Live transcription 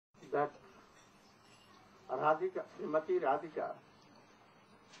that Radhika, Srimati Radhika,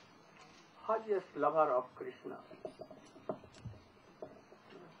 highest lover of Krishna.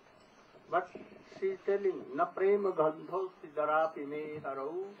 But she is telling, na prema gandho sidarapi me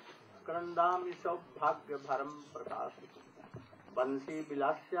harau krandami saubhagya bharam prakasi bansi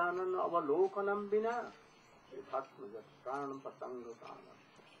vilasyanan avalokanam vina vifatmajat pranam patanga sana.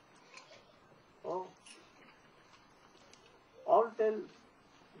 Oh, all tell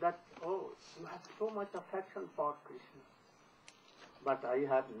that, oh, you have so much affection for Krishna, but I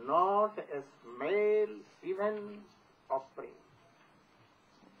have not a smell even of prema.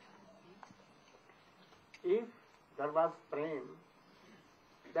 If there was prema,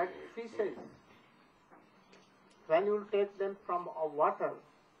 that fishes, when you take them from a water,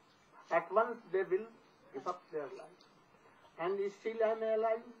 at once they will give up their life. And still I am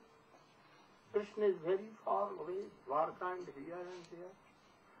alive. Krishna is very far away, Dwarka and here and there.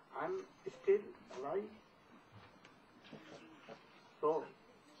 I am still alive. So,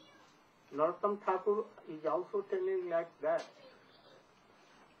 Narottam Thakur is also telling like that.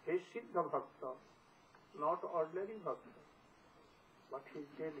 He is Siddha Bhakta, not ordinary Bhakta. What he is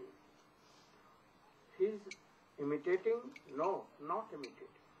telling. He is imitating? No, not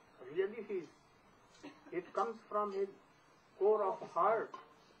imitating. Really he is. It comes from his core of heart.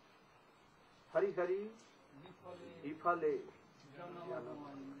 Hari Hari, Vifale,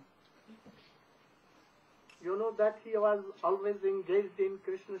 you know that he was always engaged in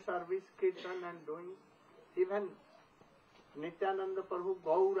Krishna service, kirtan and doing. Even Nityananda Prabhu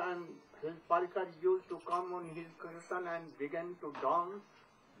Gaur and his parikar used to come on his kirtan and began to dance.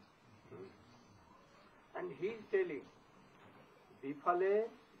 And he is telling, Vifale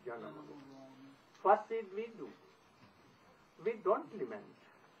Janam. What did we do? We don't lament.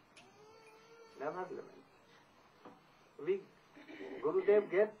 Never lament.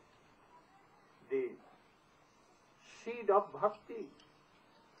 Gurudev gave the seed of bhakti,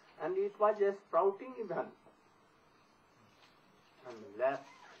 and it was a sprouting even, and left,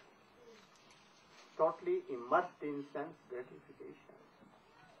 totally immersed in sense gratification.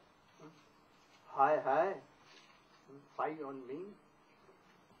 Hi, hi, spy on me.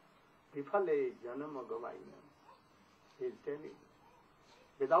 Vifale janama gavainam. He is telling,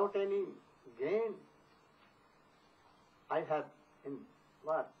 without any gain, I have in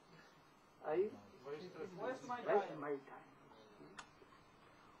what? I waste my time.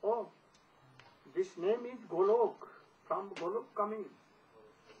 Oh, this name is Golok, from Golok coming,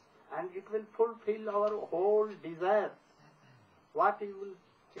 and it will fulfill our whole desire. What you will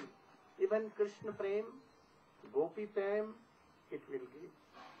think? Even Krishna Prem, Gopi Prem, it will give.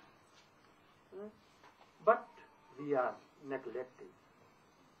 But we are neglecting.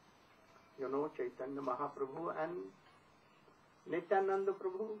 You know, Chaitanya Mahaprabhu and Nityananda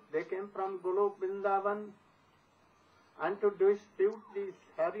Prabhu, they came from Golok Vrindavan, and to dispute this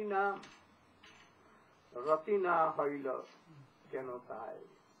Harinam, Ratina Haila Genotai.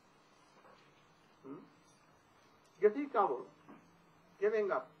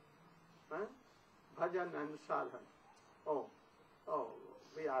 Giving up, bhajan and sadhan. Oh,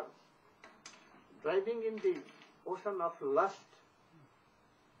 we are driving in the ocean of lust,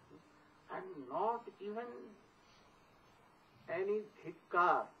 and not even any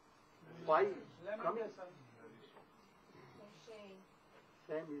dhikkar. Why coming?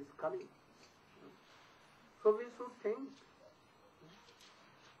 Shame is coming. So we should think.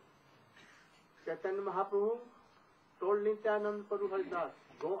 Chaitanya Mahaprabhu told Nityananda Prabhu Haridas,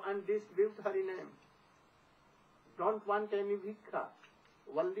 go and dispute Hari name. Don't want any bhikha,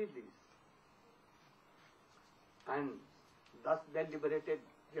 only this. And thus they liberated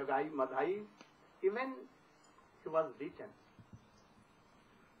Jagai Madhai. Even he was beaten.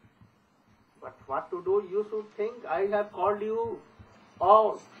 But what to do? You should think. I have called you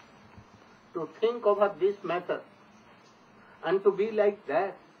all to think over this matter and to be like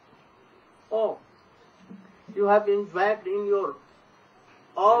that. Oh, you have enjoyed in your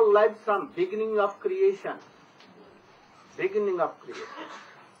all life from beginning of creation. Beginning of creation.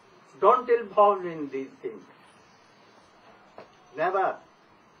 Don't involve in these things. Never.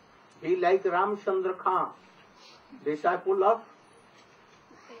 Be like Ramchandra Khan, disciple of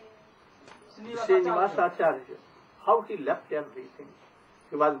Srinivasacharya. How he left everything.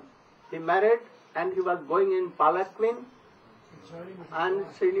 He married and he was going in palanquin, and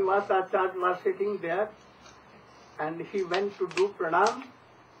Srinivasacharya was sitting there, and he went to do pranam,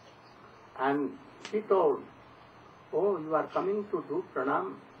 and he told, oh, you are coming to do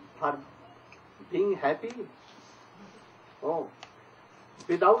pranam for being happy? Oh,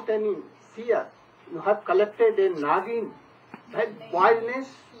 without any fear, you have collected a nagin that poisonous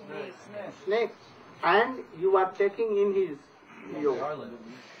snake, and you are taking in his yoke,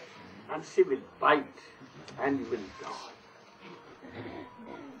 and she will bite, and you will die.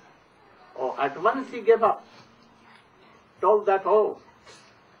 Oh, at once he gave up, told that, oh,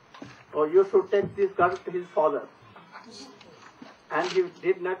 you should take this girl to his father. And he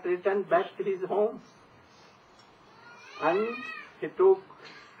did not return back to his home. And he took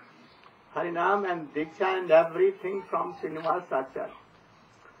Harinam and Diksha and everything from Srinivas Acharya.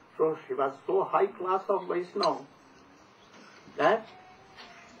 So she was so high class of Vaishnava that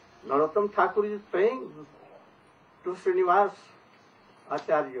Narottam Thakur is saying to Srinivas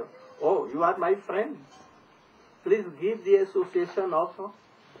Acharya, oh, you are my friend. Please give the association of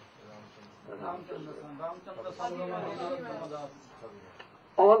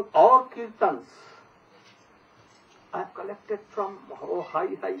all kirtans I have collected from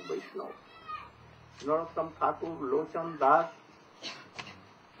high Vaishnava. Narottam Thakur, Lochan Das,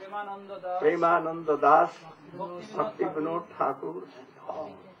 Premananda Das, Bhakti Vinod Thakur,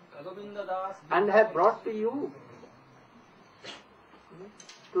 and have brought to you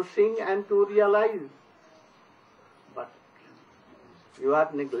to sing and to realize. But you are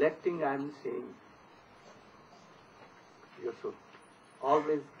neglecting, I am saying. You should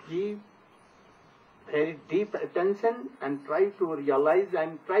always give very deep attention and try to realize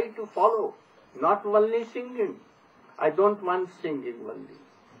and try to follow. Not only singing. I don't want singing only.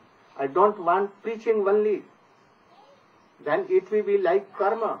 I don't want preaching only. Then it will be like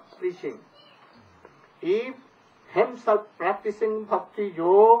karma, preaching. If himself practicing bhakti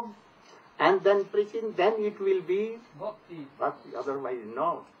yoga and then preaching, then it will be bhakti. Otherwise,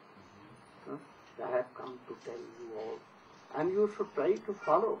 no. I have come to tell you all. And you should try to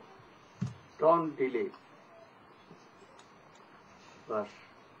follow. Don't delay. Bas.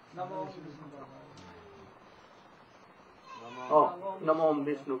 Oh, Namo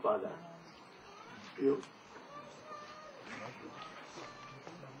Vishnu Pada. You.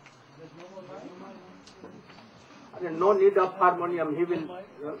 No need of harmonium. He will.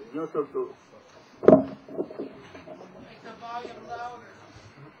 You should do.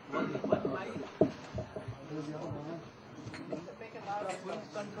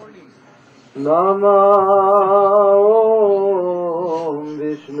 Namo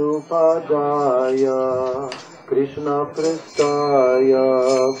Vishnu Padaya Krishna Pristaya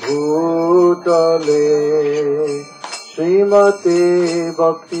Bhutale Srimate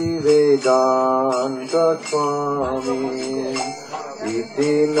Bhakti Vedanta Swami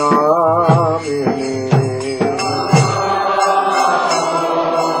Iti Namine.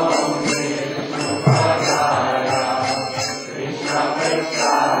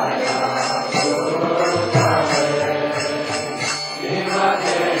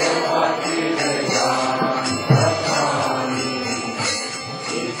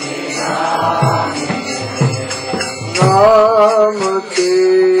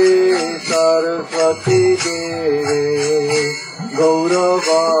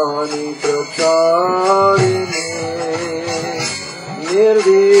 Gauravani Pracharine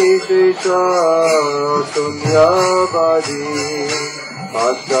Nirvishesha Sunyavadi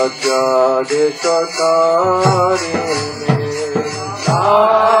Asatya Deshatarine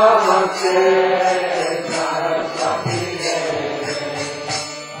Namaste Saraswati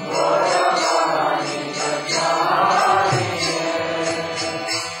Gauravani Pracharine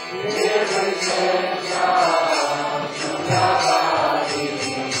Nirvishesha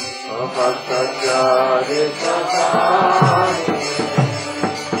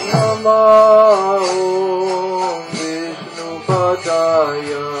Namo Vishnu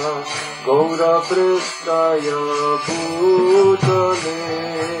Padaya Gaura Pristaya Bhutale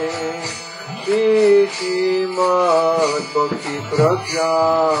Shishimad Bhakti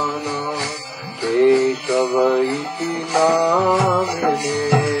Pragyana Keshava Iti Namine.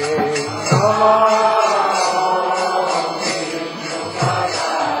 Namo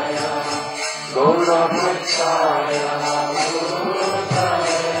Gaura Pristaya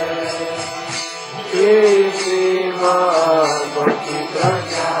Bhutale Shishimad Bhakti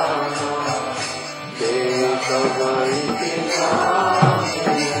Pragyana Keshava Iti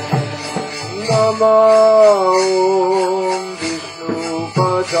Namine. Namo Vishnu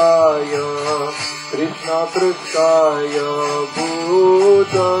Padaya Krishna Pristaya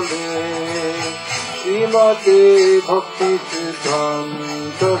Bhutale Srimate Bhakti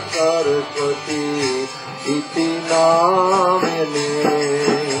Siddhanta Saraswati Iti Namine.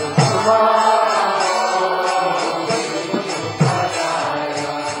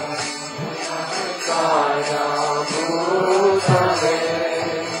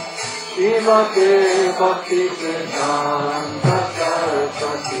 Srimate Bhakti Siddhanta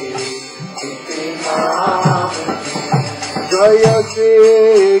Sati Iti Naam Jaya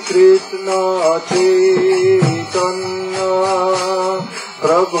Shri Krishna Chaitanya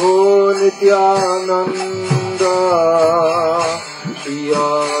Prabhu Nityananda Shri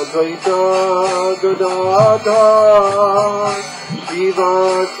Advaita Gadadhar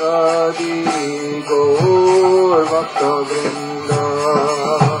Shivasadi Gaur Bhakta Vrinda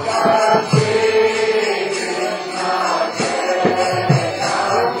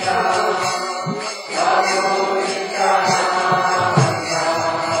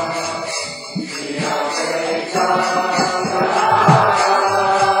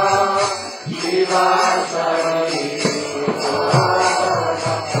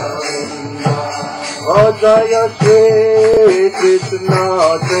Jaya Shri Krishna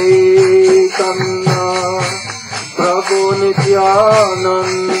Chaitanya Prabhu Nityananda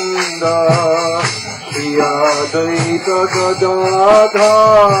Shri Advaita Gadadhar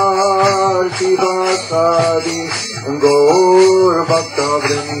Shivasadi Gaur Bhakta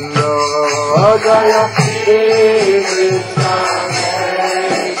Vrinda Jaya Shri Krishna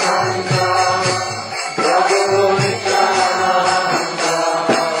Chaitanya Prabhu Nityananda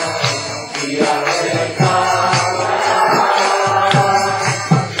Shri Advaita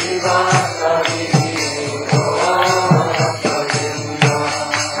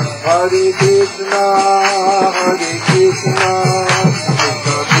Hare Krishna, Hare Krishna,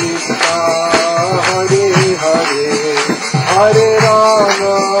 Krishna Krishna, Hare Hare, Hare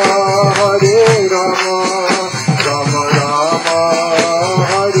Rama, Hare Rama, Rama Rama,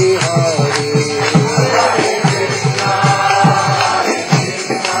 Hare Hare.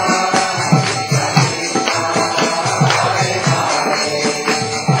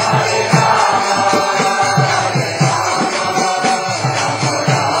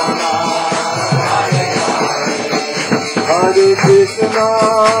 Hare Krishna,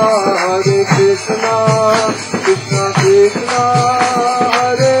 Hare Krishna, Krishna Krishna, Hare Hare, Hare Rama, Hare Hare Krishna, Hare Krishna, Krishna Krishna,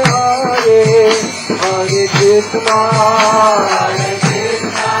 Hare Hare, Hare Krishna, Hare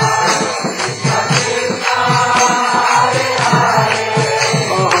Krishna, Krishna Krishna, Hare Hare,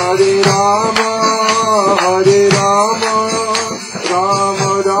 Hare Rama, Hare Rama,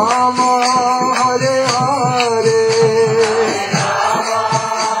 Rama Rama, Hare Hare.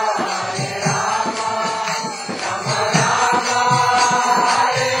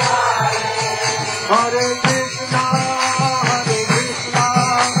 Hare Krishna, Hare Krishna,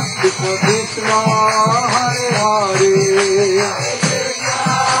 Krishna Krishna, Hare Hare.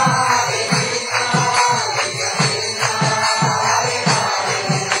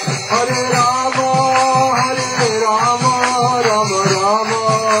 Hare Rama, Hare Rama, Rama Rama,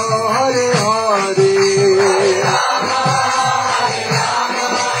 Hare Hare.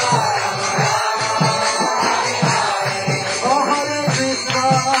 Hare Krishna,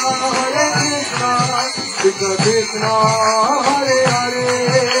 Hare Krishna, Krishna Krishna, Hare Hare.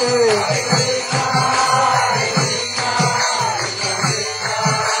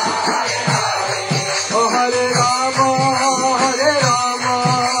 Hare Rama, Hare Rama,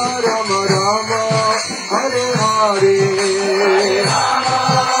 Rama Rama, Hare Hare.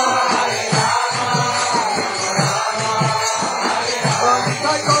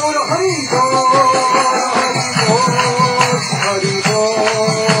 Hari Bol,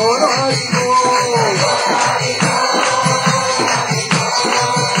 Hari Bol, Hari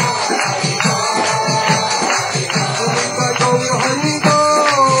Bol.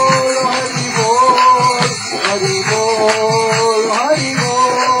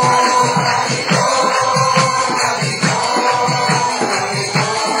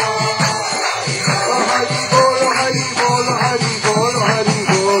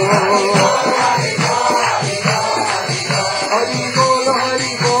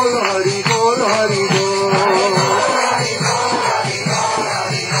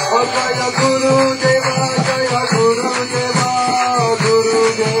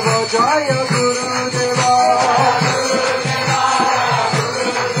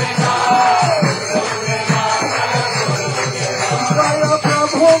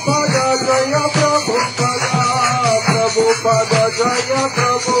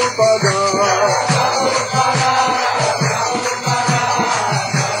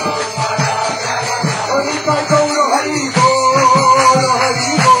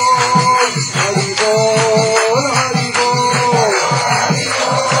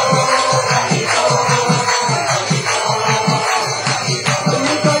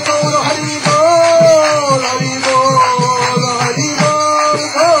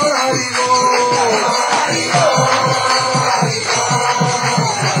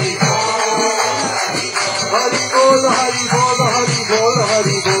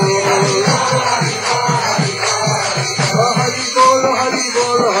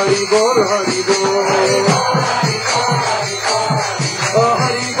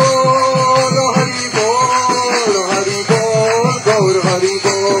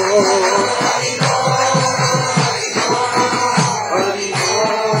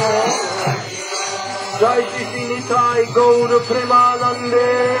 Gaur Premanande,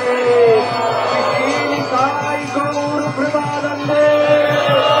 Kisinitai Gaur Premanande,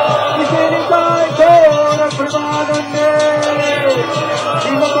 Kisinitai Gaur Premanande,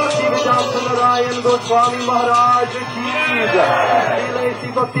 Srimati Vedanta Narayana Goswami Maharaj ki jai,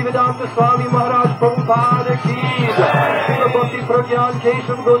 Srimati Vedanta Swami Maharaj Prabhupada ki jai, Srimati Pragyan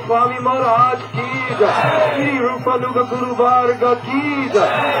Keshav Goswami Maharaj ki jai, Sri Rupa Nuga Guru Varga ki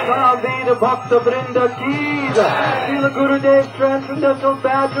jai, Samveda Bhakta Vrinda ki jai, Srila Gurudev Transcendental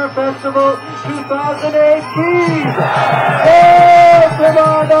Badger Festival 2008 ki jai,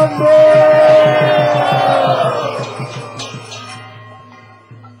 Premanande.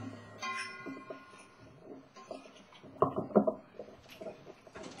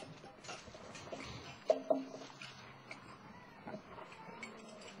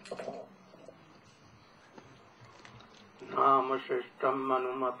 Namashishtam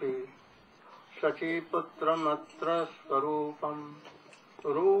manumapi Sachiputram atra swarupam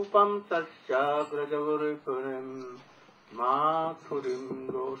Rupam tasya grajavuripurim Mathurim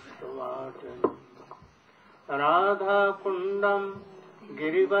goshtavatim Radha kundam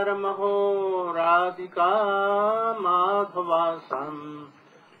Girivaramaho Radhika Madhavasam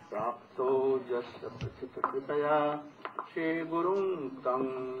Prapto jasya prachita kripaya Shri Gurung Tang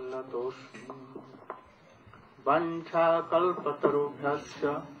Natosmi Vancha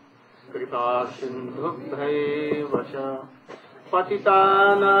kalpatarubhyasya Kripa sindhubhyaiva cha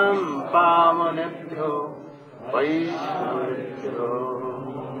Patitanam pavanebhyo Vaishnavebhyo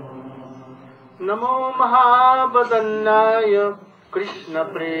Namo Mahabadannaya Krishna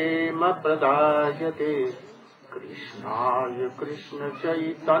Prema Pradayate Krishnaya Krishna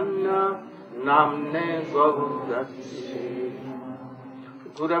Chaitanya Namne Gaurati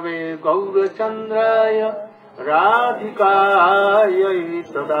Gurave Gaurachandraya Radhikaya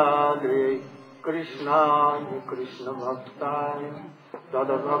Tadagre Krishnaya Krishna Bhaktaya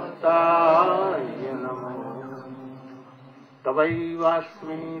Tadabhaktaya Namo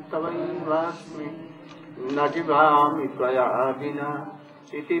Tavaivasmi Najivami Tvaya Vina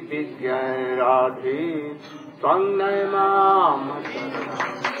Iti Vidyai Radhe Tvangnayamam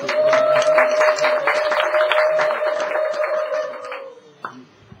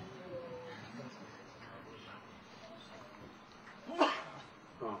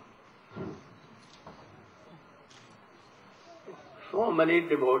So many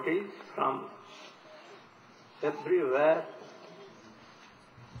devotees from everywhere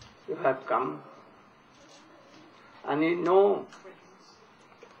you have come, and you know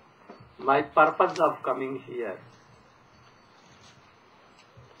my purpose of coming here.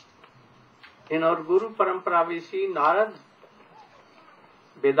 In our Guru Parampara we see Narad,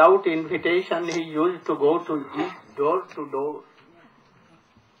 without invitation he used to go to each door to door,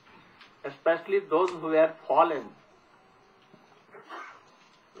 especially those who were fallen,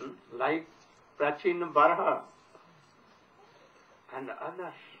 like Prachin Barha and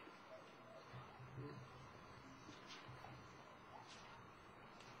others.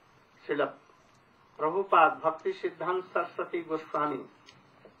 Srila Prabhupada Bhakti Siddhanta Saraswati Goswami,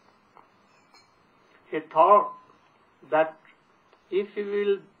 he thought that if he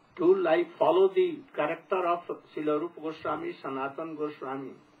will do like follow the character of Srila Rupa Goswami, Sanatana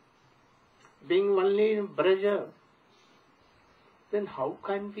Goswami, being only in Braja, then how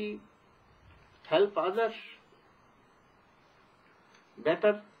can we help others?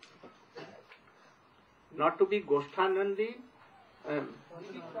 Better not to be Goshthanandi,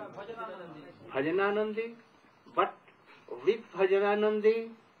 Bhajananandi, but with Bhajananandi,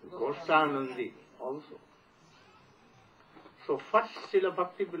 Goshthanandi also. So first Srila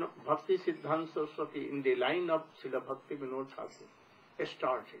Bhakti Siddhanta Saraswati in the line of Srila Bhakti Vinod Thakur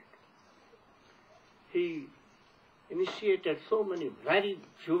started. He initiated so many very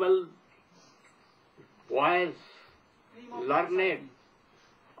jewel boys, learned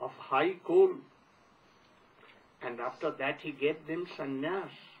of high cool, and after that he gave them sannyas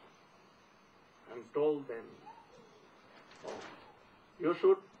and told them, oh, you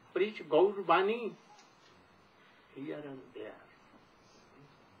should preach Gaur Bani here and there.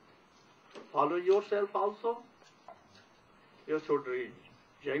 Follow yourself also. You should read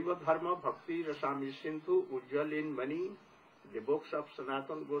Jaiva Dharma Bhakti Rasami Sindhu Ujjalin Mani, the books of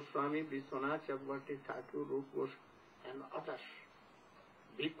Sanatana Goswami, Vishwanath Chakravarti Thakur, Rup Goswami and others.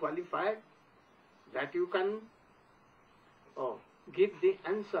 be qualified that you can give the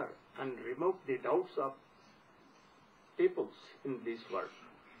answer and remove the doubts of peoples in this world,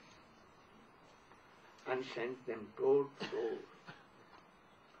 and send them door to door.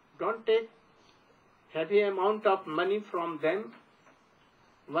 Don't take heavy amount of money from them,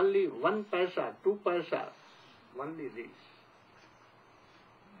 only 1 paisa, 2 paisa, only this.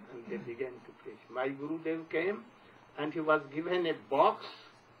 And they began to preach. My Gurudev came and he was given a box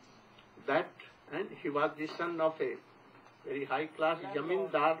that, and he was the son of a very high class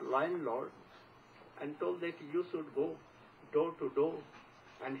Jamindar landlord, and told that you should go door to door.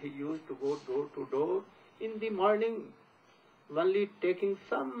 And he used to go door to door in the morning, only taking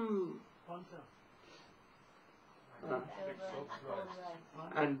some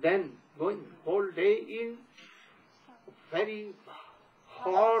and then going whole day in very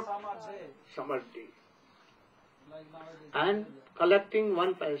hot summer day and collecting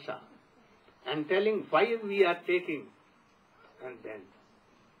 1 paisa and telling why we are taking, and then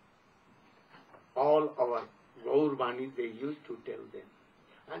all our Gaurvani they used to tell them.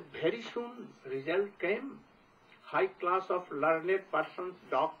 And very soon result came. High class of learned persons,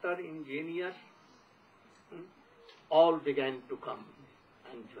 doctor, engineers, all began to come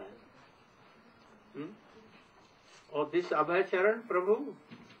and join. Oh, this Abhay-charan Prabhu,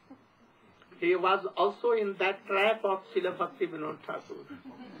 he was also in that trap of Srila Bhakti Vinod Thakur.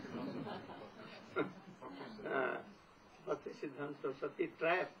 Bhakti Siddhanta Saraswati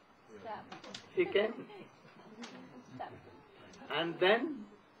trap. He came. And then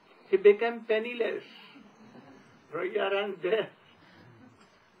he became penniless. Here and there.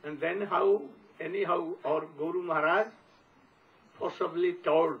 And then anyhow, our Guru Maharaj forcibly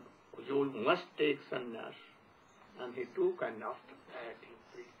told, you must take sannyas. And he took, and after that he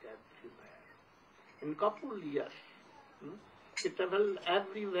preached everywhere. In couple years, he traveled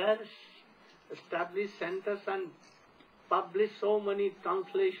everywhere, established centers and published so many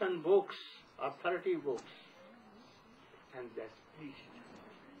translation books, authority books. And that's preached.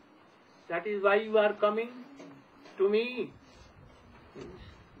 That is why you are coming to me,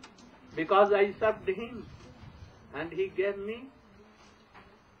 because I served him and he gave me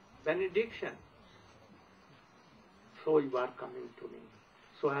benediction. So you are coming to me.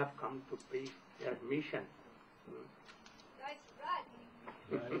 So I have come to preach their mission.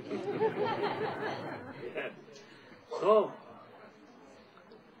 Yes. So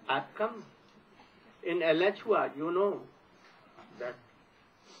I've come in Alachua, you know that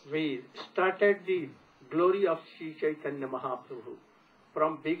we started the glory of Sri Chaitanya Mahaprabhu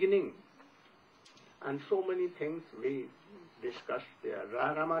from beginning, and so many things we discussed there.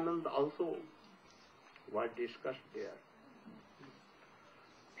 Ramanand also was discussed there.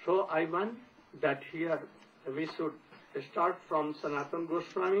 So I want that here we should start from Sanatana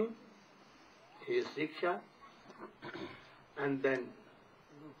Goswami, his Siksha, and then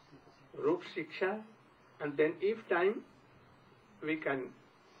Rup Siksha, and then if time we can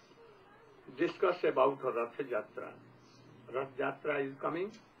discuss about Rath Jatra. Rath Jatra is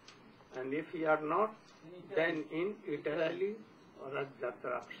coming, and if we are not, then in Italy Rath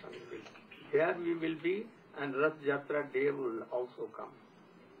Jatra option will. Here we will be, and Rath Jatra day will also come.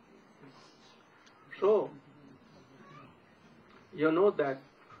 So, you know that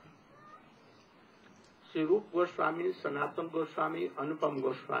Sri Rupa Goswami, Sanatana Goswami, Anupam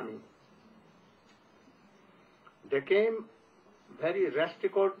Goswami, they came very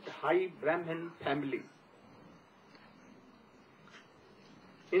restricted high Brahmin family.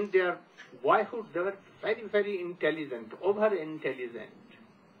 In their boyhood, they were very, very intelligent, over-intelligent.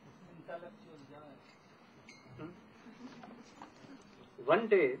 One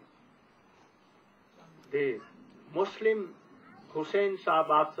day, the Muslim Hussain Shah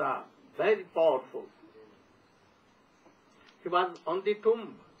Badshah, very powerful, he was on the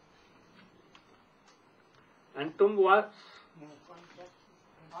tomb, and tomb was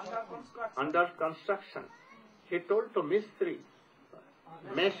under construction. He told to Mistri,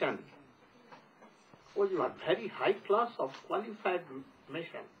 mason, oh, you are very high class of qualified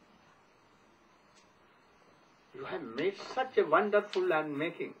mason. You have made such a wonderful and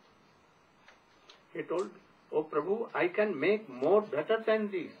making. He told, oh Prabhu, I can make more better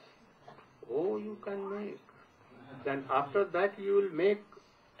than this. Oh, you can make. Then after that you will make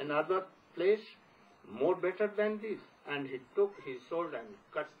another place more better than this. And he took his sword and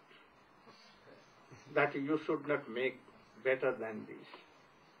cut that you should not make better than this.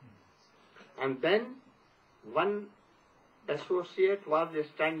 And then one associate was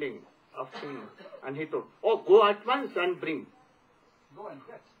standing of him, and he told, oh, go at once and bring. Go and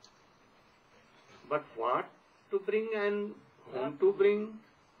fetch. But what to bring and whom to bring,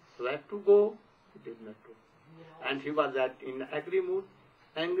 where to go, he did not know. And he was in angry mood.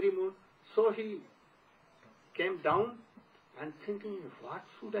 So he came down and thinking, what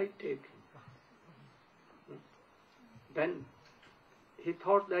should I take? Then he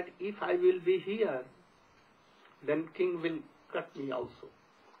thought that if I will be here, then king will cut me also.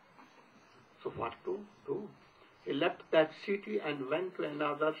 So what to do? He left that city and went to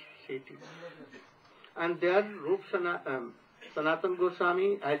another city. And there Sanatana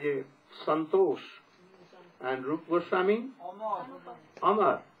Goswami as a Santosh and Rupa Goswami,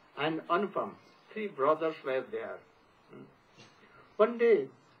 Amar and Anupam, 3 brothers were there. One day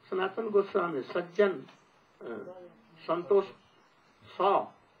Sanatana Goswami, Sajjan, Santosh saw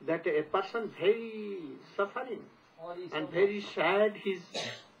that a person very suffering and very sad,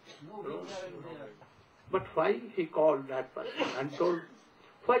 but why he called that person and told,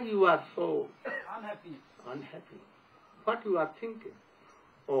 why you are so unhappy? What you are thinking?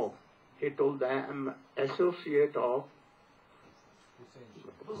 Oh, he told, I am associate of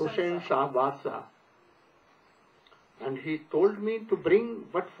Hussain Shah Badshah. And he told me to bring,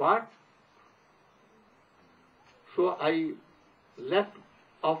 but what? So I left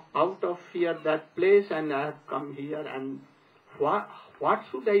out of fear that place and I have come here, and what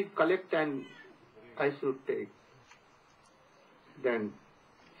should I collect and I should take? Then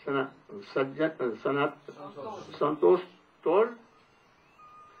Santosh told,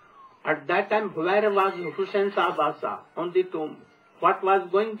 at that time where was Hussain Shah Badshah? On the tomb. What was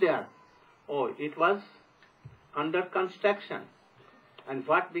going there? Oh, it was under construction. And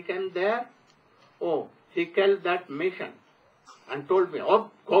what became there? Oh, he killed that mission and told me,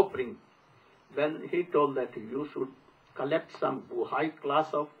 oh, go bring. Then he told that you should collect some high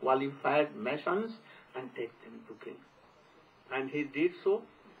class of qualified masons and take them to king. And he did so.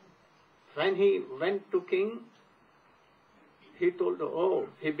 When he went to king, he told, oh,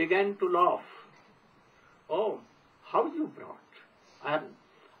 he began to laugh. Oh, how you brought?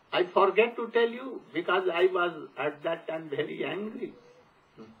 I forget to tell you because I was at that time very angry.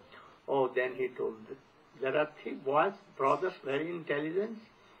 Oh, then he told, there are 3 boys, brothers, very intelligent.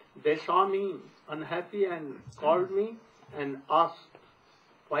 They saw me unhappy and called me and asked,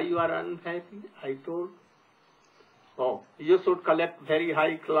 why you are unhappy? I told, oh, you should collect very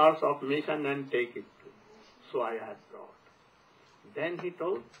high class of mission and take it. So I have brought. Then he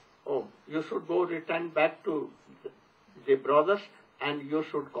told, oh, you should go return back to the brothers and you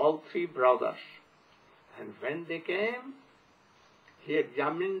should call 3 brothers. And when they came, he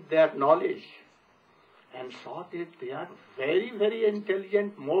examined their knowledge and saw that they are very, very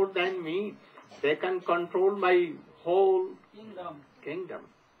intelligent, more than me. They can control my whole kingdom.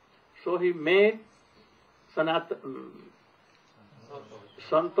 So he made Santosh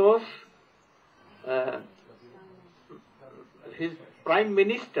his prime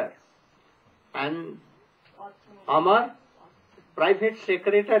minister and Amar private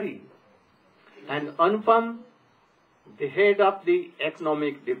secretary and Anupam the head of the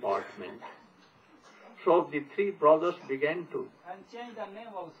economic department. So the 3 brothers began to. And change the name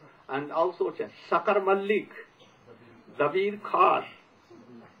also. And also Sakar Malik, Dabir Khas,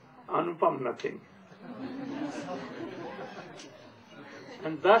 Anupam nothing.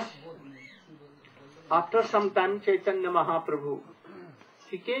 And thus, after some time, Chaitanya Mahaprabhu,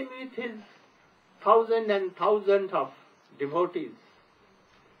 he came with his thousands and thousands of devotees,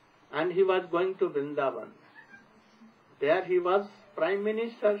 and he was going to Vrindavan. There he was Prime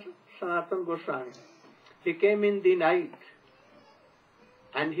Minister Sanatana Goswami. He came in the night,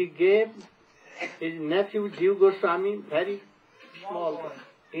 and he gave his nephew Jiva Goswami very small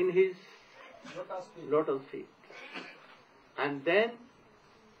in his lotus feet. And then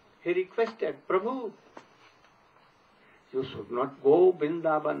he requested, Prabhu, you should not go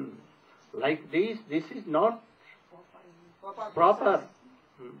Vrindavan like this. This is not proper.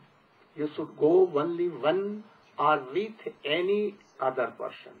 You should go only one or with any other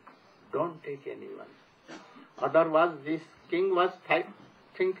person. Don't take anyone. Otherwise, this king was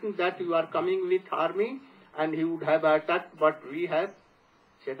thinking that you are coming with army and he would have attacked, but we have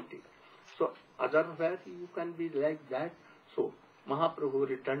checked it. So, otherwise you can be like that. So, Mahaprabhu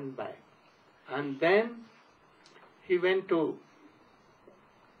returned back. And then he went to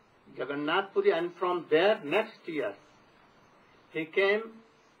Jagannath Puri, and from there next year he came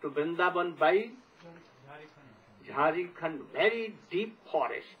to Vrindavan by Jharkhand, very deep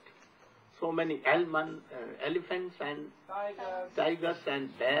forest. So many elephants and tigers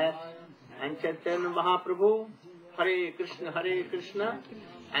and bears. And Chaitanya Mahaprabhu, Hare Krishna,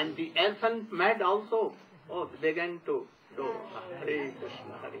 and the elephant mad also. Oh, began to do Hare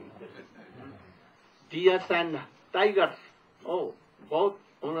Krishna. Deers and tigers both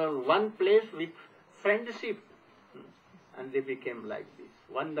on one place with friendship. And they became like this.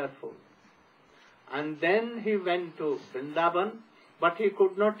 Wonderful. And then he went to Vrindavan, but he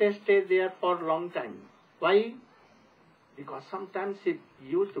could not stay there for a long time. Why? Because sometimes he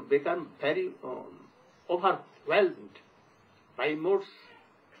used to become very overwhelmed by moods.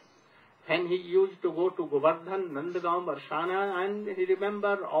 When he used to go to Govardhan, Nandagaon, Varshana, and he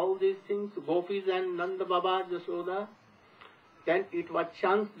remembered all these things, Gopis and Nanda Baba, Jashoda, then it was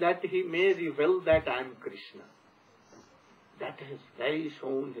chance that he may reveal that I am Krishna. That is very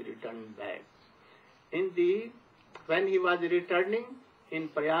soon he returned back. When he was returning in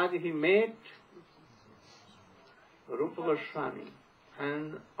Prayag, he met Rupa Goswami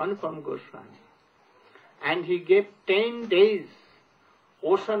and Anupam Goswami. And he gave 10 days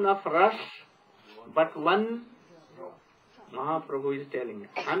ocean of rush, but one Mahaprabhu is telling,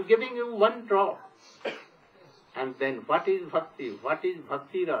 I am giving you one drop. And then what is bhakti? What is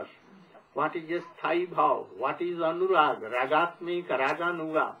bhakti ras? What is sthai bhav? What is anurag? Ragatmik,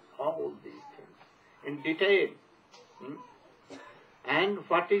 raganuga? All these things in detail. And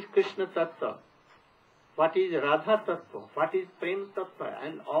what is Krishna Tattva? What is Radha Tattva? What is Prem Tattva?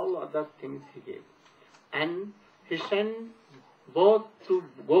 And all other things he gave. And he sent both to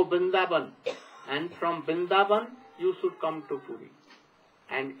go Vrindavan. And from Vrindavan, you should come to Puri.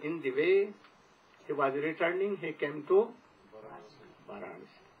 And in the way he was returning, he came to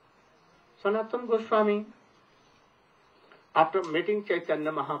Varanasi. Sanatana Goswami, after meeting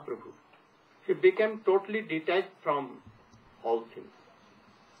Chaitanya Mahaprabhu, he became totally detached from all things.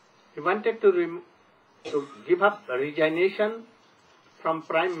 He wanted to give up resignation from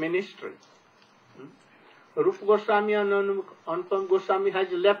prime ministry. Rupa Goswami and Anupam Goswami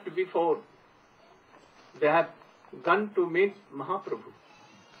has left before. They have gone to meet Mahaprabhu.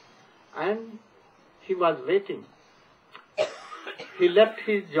 And he was waiting. He left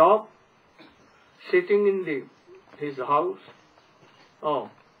his job, sitting in his house,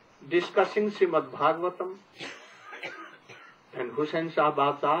 discussing Srimad Bhagavatam. And Hussain Shah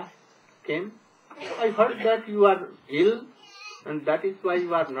Bata came. I heard that you are ill, and that is why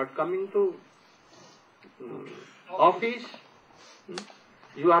you are not coming to office.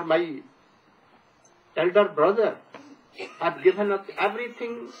 You are my elder brother. I have given up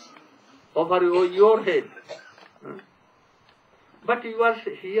everything over your head. But you are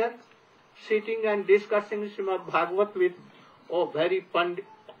here sitting and discussing Srimad Bhagavat with very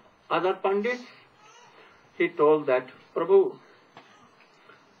other pandits. He told that, Prabhu,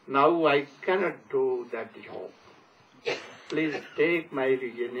 now I cannot do that job. Please take my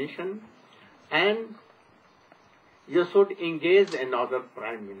resignation and you should engage another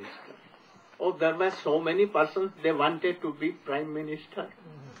prime minister. There were so many persons, they wanted to be prime minister.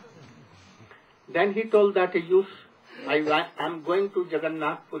 Then he told that I am going to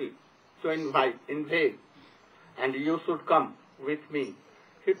Jagannath Puri to invite, and you should come with me.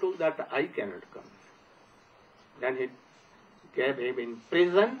 He told that I cannot come. Then he gave him in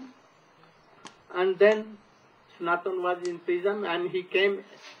prison, and then Sanatana was in prison and he came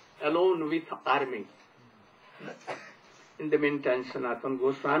alone with army. In the meantime, Sanatana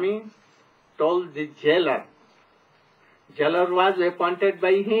Goswami told the jailer. Jailer was appointed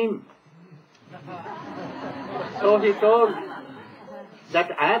by him. So he told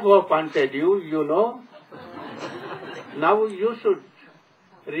that I have appointed you, you know. Now you should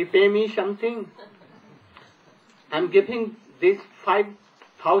repay me something. I am giving this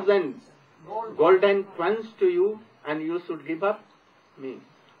 5,000 golden coins to you and you should give up me.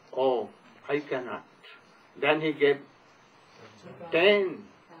 I cannot. Then he gave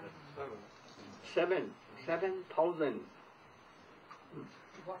 7,000.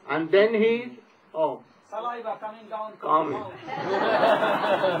 And then he, saliva coming down.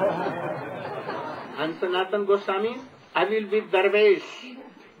 And Sanatana Goswami, I will be Darvesh,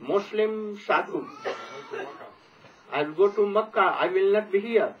 Muslim sadhu. I will go to Makkah, I will not be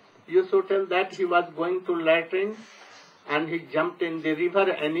here. You should tell that he was going to latrine and he jumped in the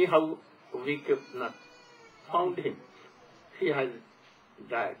river. Anyhow, we could not found him. He has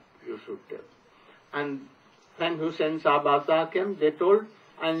died, you should tell. And when Hussain Shah Bata came, they told,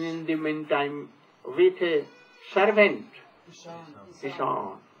 and in the meantime, with a servant,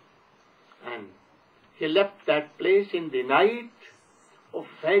 Ishan. And he left that place in the night of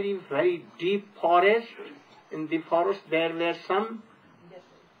very, very deep forest. In the forest there were some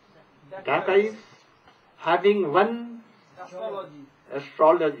dacoits having one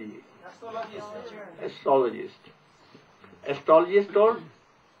astrologist. Astrologist told,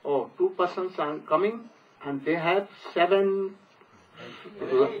 2 persons are coming and they have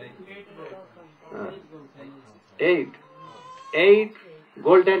 8 8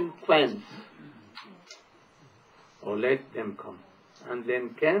 golden coins. Oh, let them come. And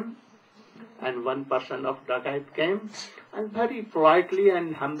then came, and one person of Dakat came, and very politely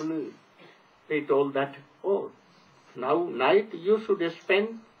and humbly he told that, oh, now night you should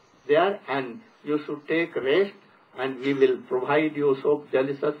spend there and you should take rest, and we will provide you so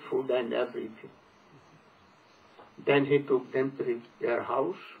delicious food and everything. Then he took them to their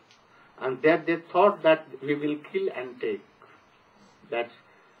house, and there they thought that we will kill and take. That's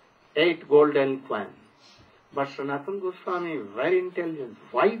 8 golden coins. But Sanatana Goswami, very intelligent.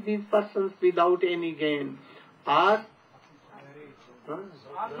 Why these persons without any gain are...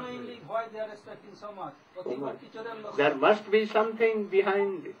 Unknowingly, why they are expecting so much? There must be something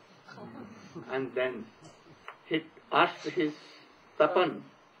behind it. And then he asked his Tapan,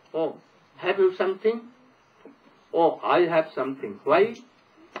 oh, have you something? Oh, I have something. Why?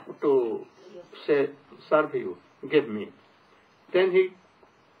 To serve you. Give me. Then he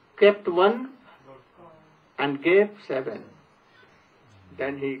kept one and gave 7.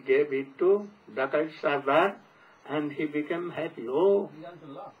 Then he gave it to Dakat Sardar, and he became happy. Oh,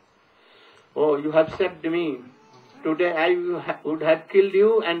 you have saved me. Today I would have killed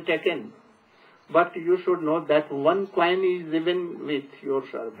you and taken. But you should know that 1 coin is even with your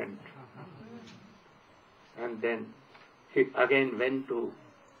servant. And then he again went to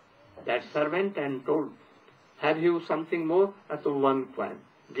that servant and told, have you something more? I said, 1 coin.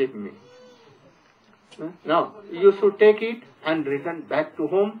 Give me. Now, you should take it and return back to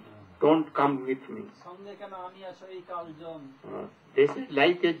home. Don't come with me. This is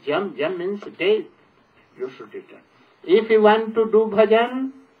like a jam. Jam means death. You should return. If you want to do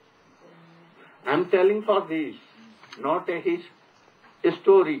bhajan, I am telling for this, not his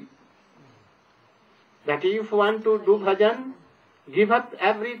story. That if you want to do bhajan, give up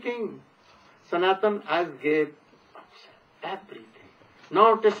everything. Sanatan as gave everything.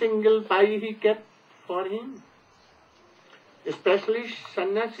 Not a single pie he kept for him. Especially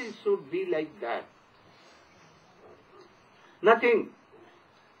sannyasis should be like that. Nothing.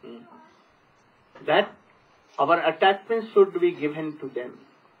 That our attachment should be given to them.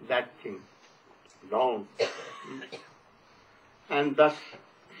 That thing. Don't. And thus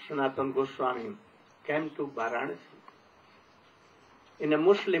Sanatana Goswami came to Varanasi in a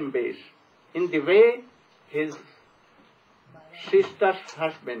Muslim base, in the way his sister's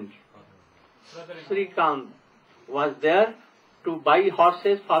husband, Srikant, was there to buy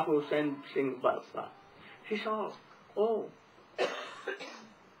horses for Hussain Singh Balsa. He saw, oh,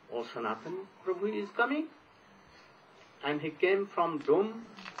 Sanatana Prabhu is coming. And he came from Dum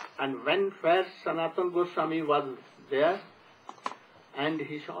and went where Sanatana Goswami was there, and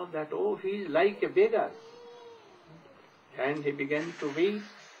he saw that, oh, he is like a beggar. And he began to weep,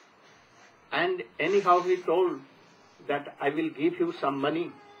 and anyhow he told that I will give you some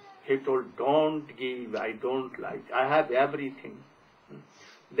money. He told, don't give, I don't like, I have everything.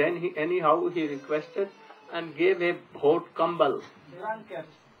 Then he requested and gave a bhot kambal,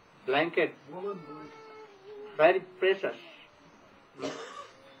 blanket, very precious.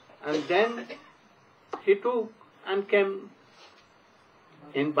 And then he took and came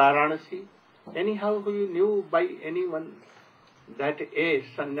in Varanasi. Anyhow, he knew by anyone that a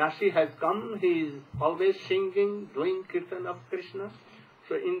sannyasi has come. He is always singing, doing kirtan of Krishna.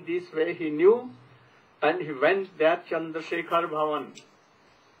 So in this way he knew, and he went there, Chandrasekhar Bhavan,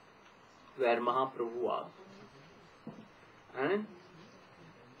 where Mahaprabhu was. And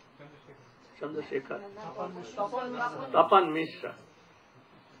Chandrasekhar. Tapan Mishra.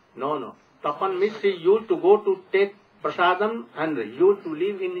 No. Tapan Mishra used to go to take prasadam and used to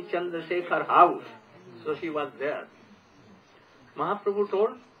live in Chandrasekhar house. So he was there. Mahaprabhu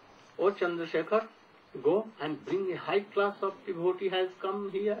told, oh Chandrasekhar, go and bring a high class of devotee has come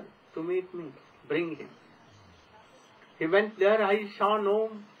here to meet me. Bring him. He went there, I saw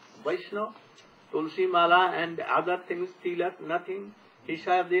no Vaishnava, Tulsi Mala and other things, tilak, nothing. He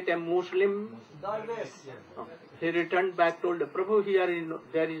saw that a Muslim. He returned back, told Prabhu, here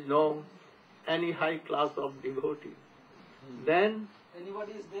there is no any high class of devotee. Then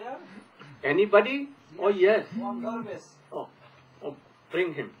anybody is there? Anybody? Yes. Oh yes. Oh,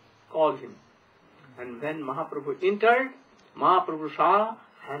 bring him, call him. And when Mahaprabhu entered, Mahaprabhu saw,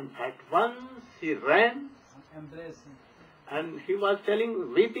 and at once he ran. Embracing. And he was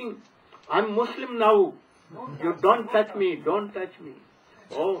telling, weeping, I'm Muslim now. You don't touch me, don't touch me.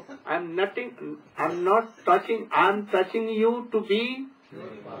 Oh, I'm not touching, I'm touching you to be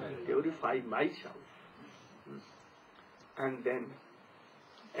purify myself. And then,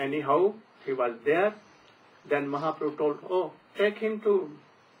 anyhow, he was there. Then Mahaprabhu told, oh, take him to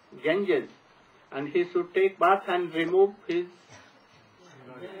Ganges. and he should take bath and remove his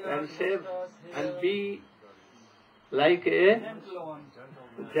and shave and be like a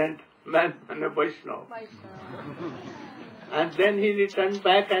gentleman and a Vaishnava. And then he returned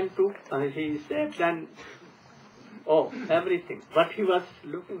back and took, he shaved and everything. But he was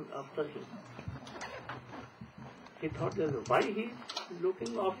looking after him. He thought, why he is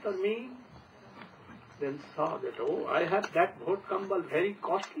looking after me? Then saw that, I have that bhot kambal, very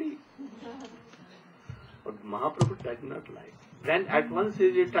costly. But Mahaprabhu did not like. Then at once he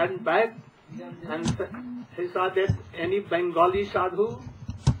returned back and he saw that any Bengali sadhu,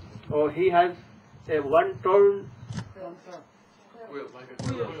 he has a one-toed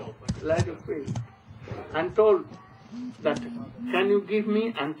like a quill, and told that, can you give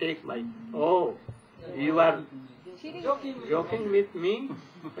me and take my, you are joking with me?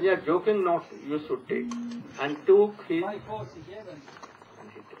 You are joking not, you should take. And took his,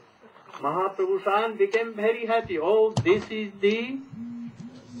 Mahaprabhu became very happy. This is the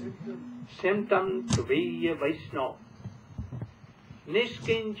symptom to be a Vaishnava.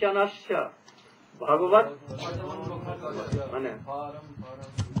 Nishkinchanasya Bhagavat.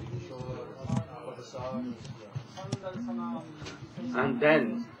 And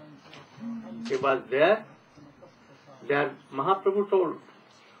then he was there. There Mahaprabhu told,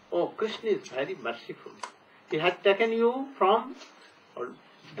 Krishna is very merciful. He had taken you from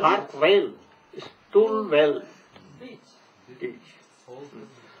dark well, stool well. Beach.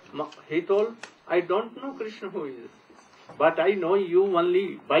 He told, I don't know Krishna who is, but I know you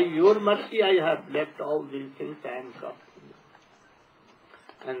only. By your mercy I have left all these things and come.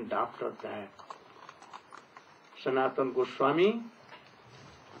 And after that, Sanatana Goswami,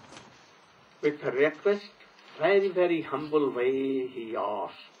 with a request, very, very humble way, he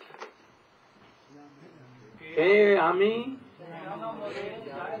asked, Hey Ami,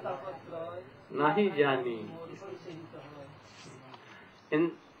 nahi jani.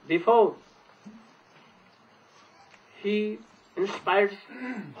 Before he inspired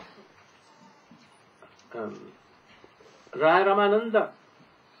Raya Ramananda,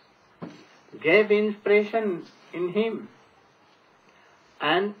 gave inspiration in him,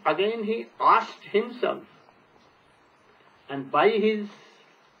 and again he asked himself, and by his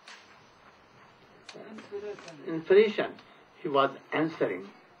inspiration he was answering.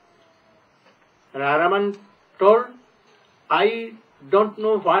 Raya Raman told, I don't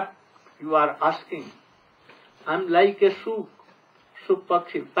know what you are asking. I'm like a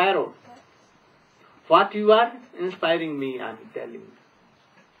supakshi, parrot. What you are inspiring me, I'm telling you.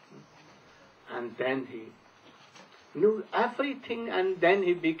 And then he knew everything, and then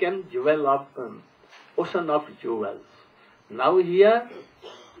he became jewel of ocean of jewels. Now here,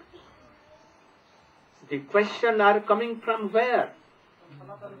 the question are coming from where?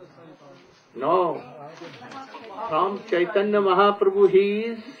 No. From Chaitanya Mahaprabhu, he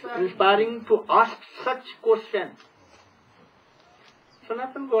is inspiring to ask such questions.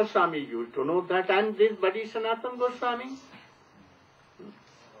 Sanatana Goswami used to know that I am this, but is Sanatana Goswami?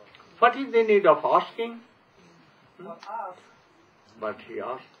 What is the need of asking? But he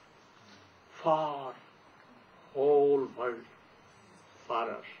asked for whole world, for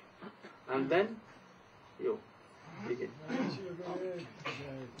us. And then you begin.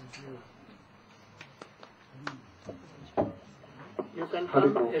 You can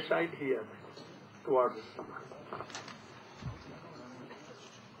come aside here towards.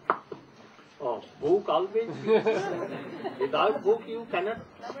 Book always. Without book you cannot.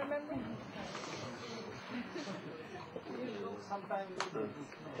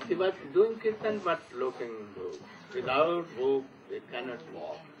 He was doing kirtan but looking book. Without book they cannot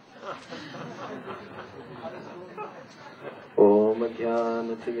walk. Om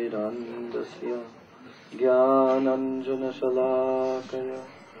Jnanatimirandasya Jnananjana Shalakaya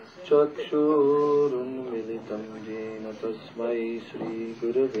Chakshurunmilitam Jena Tasmai Shri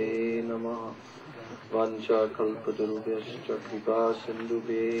Gurave Namaha Vancha Kalpatarubhyascha Kripa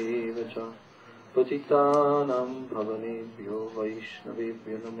Sindhubheva Patitanam Bhavanebhyo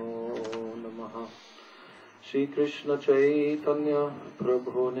Vaishnavebhyo Namo Namaha Shri Krishna Chaitanya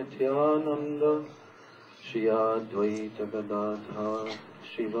Prabhu Nityananda Shri Advaita Gadadhar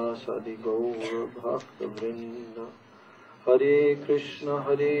Shivasadi Gaur Bhakta Vrinda Hare Krishna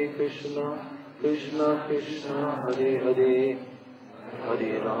Krishna Krishna Hare Hare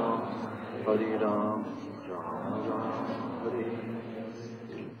Hare Ram Ram Ram Hare.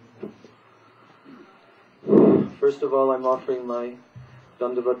 First of all, I'm offering my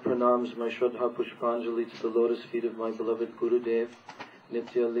Dandavat Pranams, my Shraddha Pushpanjali to the lotus feet of my beloved Gurudev,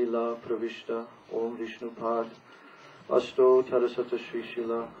 Nitya Lila Pravishta, Om Vishnu Pad, Asto Tarasata Sri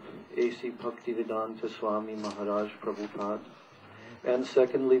Shila, A.C. Bhaktivedanta Swami Maharaj Prabhupada. And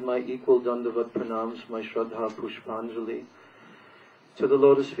secondly, my equal Dandavat pranams, my Shraddha Pushpanjali, to the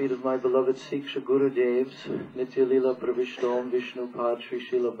lotus feet of my beloved Siksha Gurudevs, Nitya Lila Pravishta Om Vishnu Pad Shri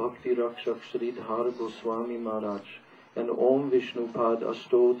Srila Bhakti Rakshak Shri Dhara Goswami Maharaj, and Om Vishnu Pad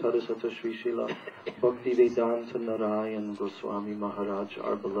Asto Tarasata Shri Srila Bhakti Vedanta Narayan Goswami Maharaj,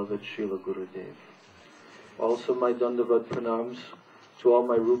 our beloved Srila Gurudev. Also my Dandavat pranams to all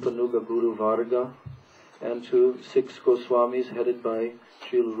my Rupanuga Guru Varga, and to 6 Goswamis headed by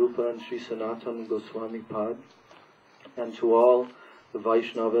Srila Rupa and Sri Sanatan Goswami Pad, and to all the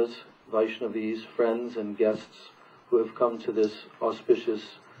Vaishnavas, Vaishnavis, friends and guests who have come to this auspicious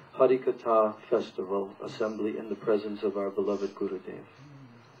Harikatha festival assembly in the presence of our beloved Gurudev.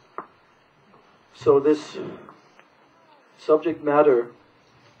 So this subject matter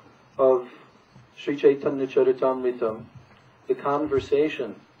of Sri Chaitanya Charitamritam, the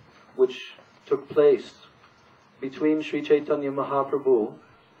conversation which took place between Sri Chaitanya Mahaprabhu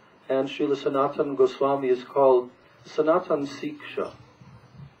and Srila Sanatan Goswami, is called Sanatan Siksha.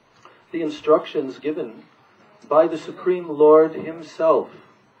 The instructions given by the Supreme Lord Himself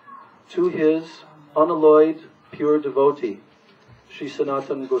to His unalloyed, pure devotee, Sri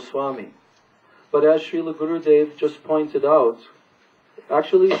Sanatan Goswami. But as Srila Gurudev just pointed out,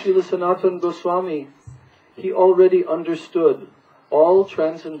 actually Srila Sanatan Goswami, he already understood all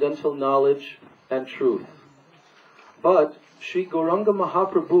transcendental knowledge and truth. But Sri Gauranga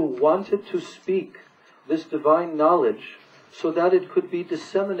Mahaprabhu wanted to speak this divine knowledge so that it could be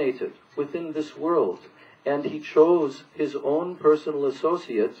disseminated within this world. And he chose his own personal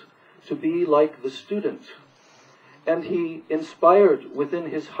associate to be like the student. And he inspired within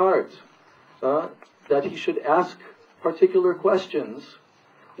his heart that he should ask particular questions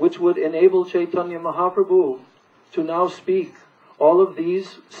which would enable Chaitanya Mahaprabhu to now speak all of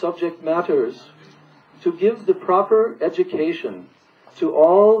these subject matters, to give the proper education to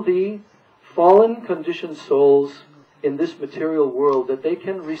all the fallen conditioned souls in this material world, that they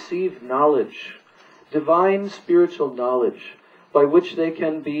can receive knowledge, divine spiritual knowledge, by which they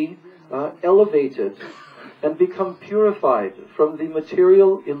can be elevated and become purified from the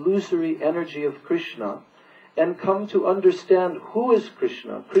material illusory energy of Krishna, and come to understand who is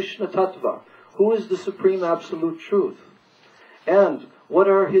Krishna, Krishna Tattva, who is the Supreme Absolute Truth, and what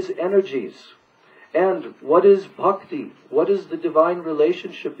are His energies, and what is bhakti, what is the divine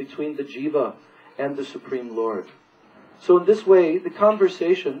relationship between the jiva and the Supreme Lord. So in this way, the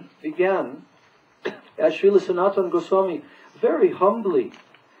conversation began as Srila Sanatan Goswami, very humbly,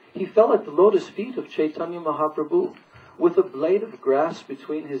 he fell at the lotus feet of Chaitanya Mahaprabhu with a blade of grass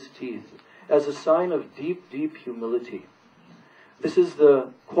between his teeth as a sign of deep, deep humility. This is the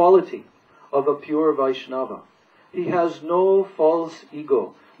quality of a pure Vaishnava. He has no false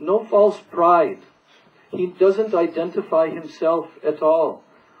ego, no false pride. He doesn't identify himself at all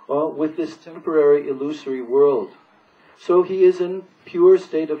with this temporary illusory world. So he is in pure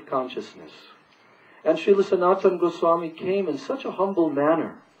state of consciousness. And Srila Sanatan Goswami came in such a humble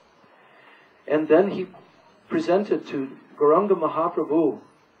manner. And then he presented to Gauranga Mahaprabhu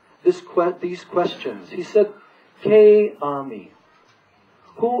these questions. He said, Ke ami?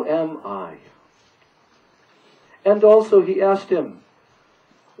 Who am I? And also he asked him,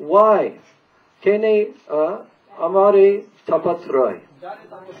 why? Kene amare tapatray.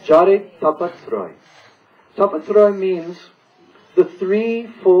 Jare tapatray. Tapatray means the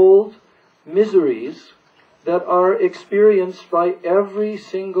threefold miseries that are experienced by every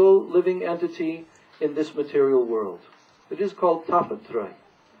single living entity in this material world. It is called tapatray.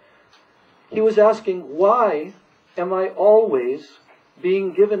 He was asking, why am I always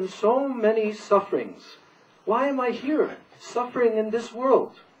being given so many sufferings? Why am I here, suffering in this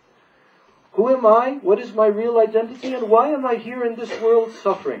world? Who am I? What is my real identity? And why am I here in this world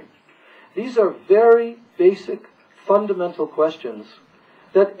suffering? These are very basic, fundamental questions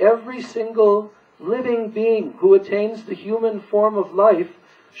that every single living being who attains the human form of life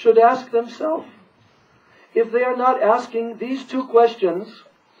should ask themselves. If they are not asking these two questions,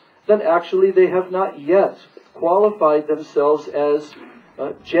 then actually they have not yet qualified themselves as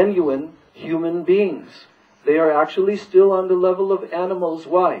genuine human beings. They are actually still on the level of animals.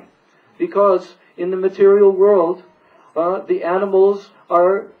 Why? Because in the material world, the animals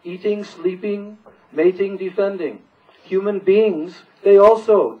are eating, sleeping, mating, defending. Human beings, they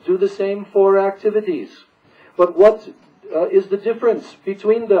also do the same four activities. But what is the difference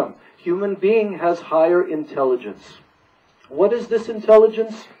between them? Human being has higher intelligence. What is this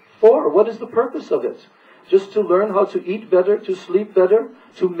intelligence for? What is the purpose of it? Just to learn how to eat better, to sleep better,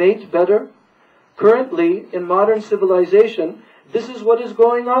 to mate better? Currently, in modern civilization, This is what is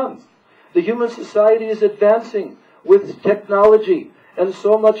going on. The human society is advancing with technology and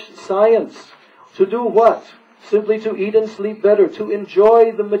so much science. To do what? Simply to eat and sleep better, to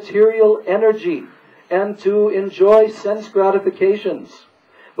enjoy the material energy and to enjoy sense gratifications.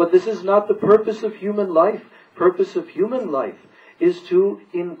 But this is not the purpose of human life. Purpose of human life is to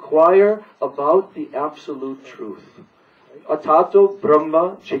inquire about the absolute truth. Atato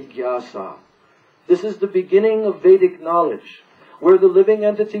Brahma Jigyasa. This is the beginning of Vedic knowledge, where the living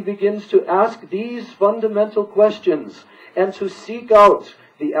entity begins to ask these fundamental questions and to seek out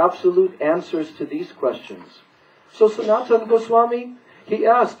the absolute answers to these questions. So Sanatana Goswami, he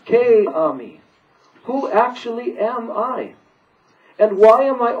asked, Ke Ami, who actually am I? And why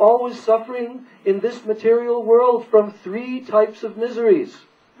am I always suffering in this material world from 3 types of miseries?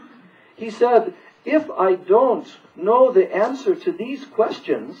 He said, if I don't know the answer to these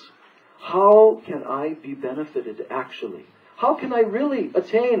questions, how can I be benefited actually? How can I really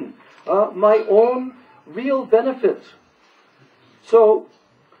attain my own real benefit? So,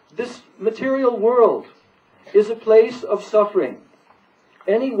 this material world is a place of suffering.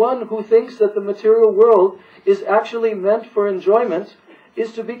 Anyone who thinks that the material world is actually meant for enjoyment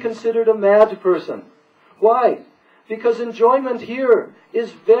is to be considered a mad person. Why? Because enjoyment here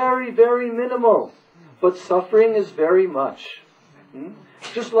is very, very minimal, but suffering is very much.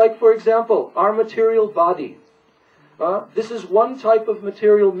 Just like, for example, our material body. This is one type of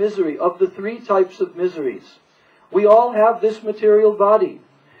material misery of the 3 types of miseries. We all have this material body.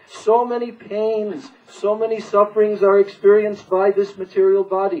 So many pains, so many sufferings are experienced by this material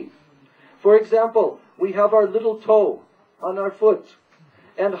body. For example, we have our little toe on our foot.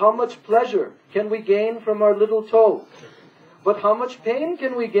 And how much pleasure can we gain from our little toe? But how much pain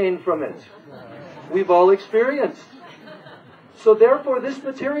can we gain from it? We've all experienced. So therefore, this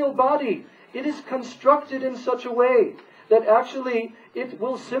material body, it is constructed in such a way that actually it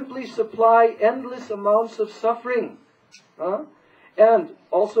will simply supply endless amounts of suffering. And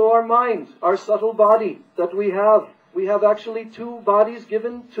also our mind, our subtle body that we have. We have actually 2 bodies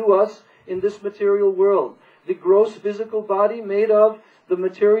given to us in this material world. The gross physical body made of the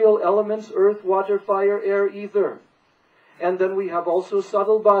material elements, earth, water, fire, air, ether. And then we have also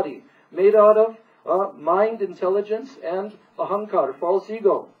subtle body made out of mind, intelligence, and ahankar, false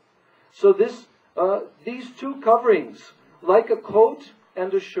ego. So these 2 coverings, like a coat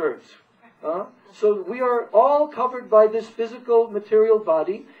and a shirt. So we are all covered by this physical material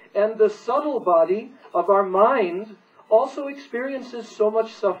body, and the subtle body of our mind also experiences so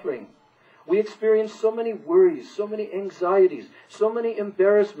much suffering. We experience so many worries, so many anxieties, so many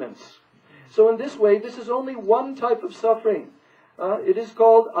embarrassments. So in this way, this is only one type of suffering. It is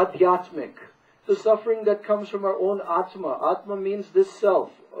called adhyatmic, the suffering that comes from our own atma. Atma means this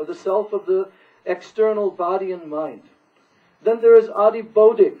self, or the self of the external body and mind. Then there is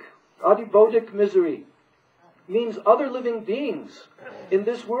adibodhic. Adibodhic misery means other living beings in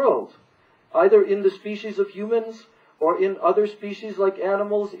this world, either in the species of humans or in other species like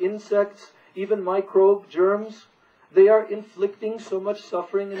animals, insects, even microbe, germs. They are inflicting so much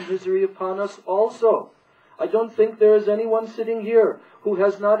suffering and misery upon us also. I don't think there is anyone sitting here who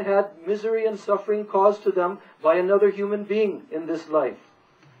has not had misery and suffering caused to them by another human being in this life.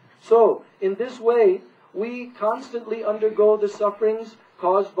 So, in this way, we constantly undergo the sufferings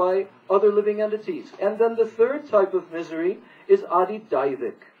caused by other living entities. And then the 3rd type of misery is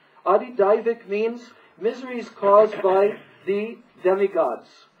adidaivik. Adidaivik means miseries caused by the demigods.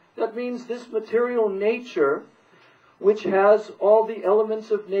 That means this material nature, which has all the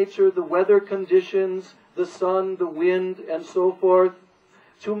elements of nature, the weather conditions, the sun, the wind, and so forth.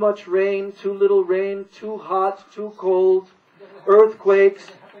 Too much rain, too little rain, too hot, too cold,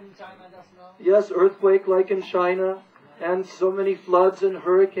 earthquakes. Yes, earthquake like in China, and so many floods and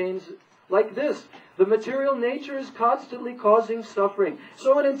hurricanes like this. The material nature is constantly causing suffering.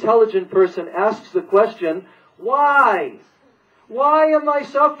 So an intelligent person asks the question, why? Why am I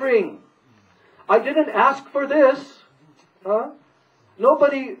suffering? I didn't ask for this.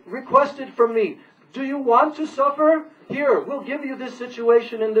 Nobody requested from me, do you want to suffer? Here, we'll give you this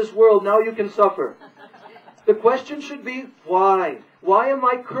situation in this world, now you can suffer. The question should be, why? Why am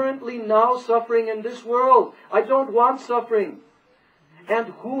I currently now suffering in this world? I don't want suffering. And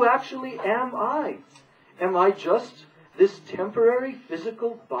who actually am I? Am I just this temporary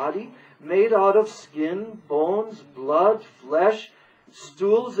physical body made out of skin, bones, blood, flesh,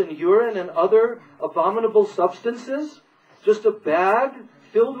 stools and urine and other abominable substances? Just a bag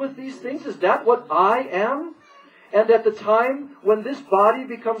filled with these things? Is that what I am? And at the time when this body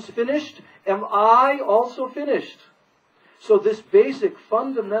becomes finished, am I also finished? So this basic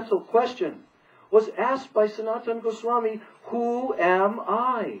fundamental question, was asked by Sanatana Goswami, who am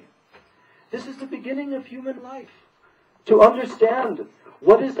I? This is the beginning of human life. To understand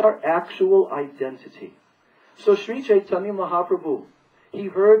what is our actual identity. So Sri Chaitanya Mahaprabhu, he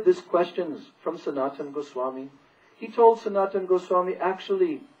heard these questions from Sanatana Goswami. He told Sanatana Goswami,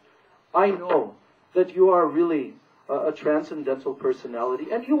 actually, I know that you are really a transcendental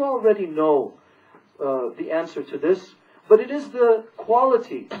personality, and you already know the answer to this, but it is the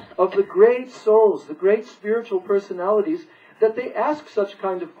quality of the great souls, the great spiritual personalities, that they ask such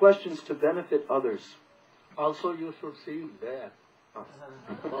kind of questions to benefit others. Also, you should see there.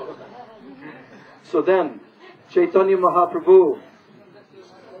 So then, Chaitanya Mahaprabhu,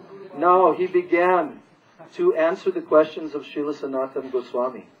 now he began to answer the questions of Srila Sanatana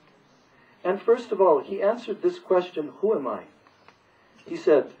Goswami. And first of all, he answered this question, who am I? He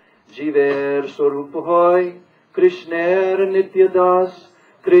said, Jiver Swarupahoy, Krishner Nityadas,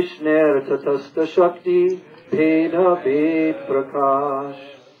 Krishner Tatastha Shakti, Veda Ved Prakash.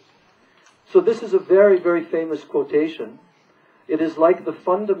 So this is a very, very famous quotation. It is like the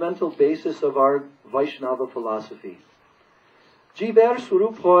fundamental basis of our Vaishnava philosophy. Jiver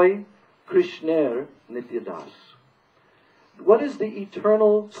Swarupahoy, Krishner Nityadas. What is the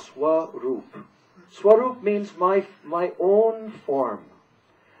eternal Swarup? Swarup means my own form.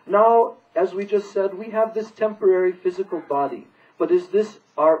 Now, as we just said, we have this temporary physical body. But is this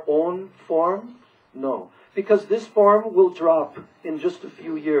our own form? No. Because this form will drop in just a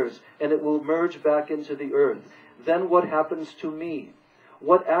few years and it will merge back into the earth. Then what happens to me?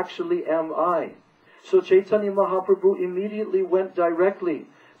 What actually am I? So Chaitanya Mahaprabhu immediately went directly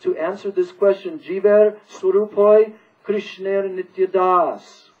to answer this question. Jiver Swarupoy Krishner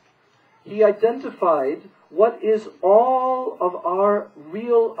Nityadas. He identified what is all of our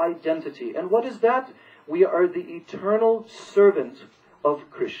real identity. And what is that? We are the eternal servant of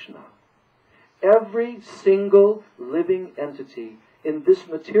Krishna. Every single living entity in this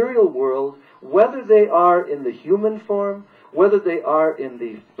material world, whether they are in the human form, whether they are in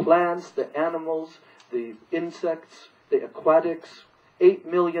the plants, the animals, the insects, the aquatics,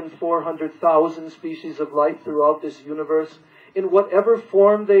 8,400,000 species of life throughout this universe, in whatever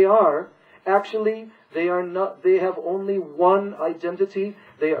form they are, actually they have only one identity.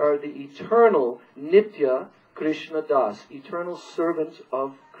 They are the eternal Nitya Krishna Das, eternal servant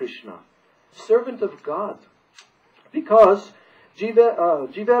of Krishna, servant of God. Because Jivera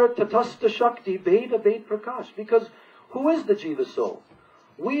Tatastha Shakti Veda Ved Prakash. Because who is the Jiva soul?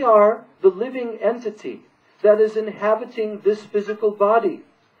 We are the living entity that is inhabiting this physical body.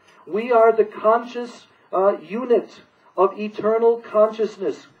 We are the conscious unit of eternal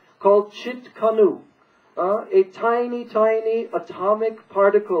consciousness called Chit Kanu, a tiny, tiny atomic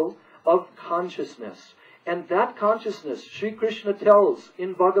particle of consciousness. And that consciousness, Sri Krishna tells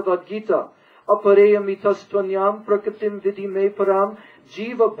in Bhagavad Gita, Apareyamitastvanyam prakritim vidime param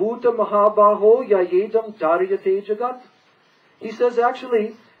jiva bhuta mahabaho yayedam daryate jagat. He says,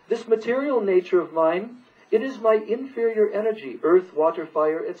 actually, this material nature of mine, it is my inferior energy, earth, water,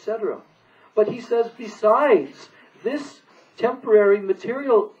 fire, etc. But he says, besides this temporary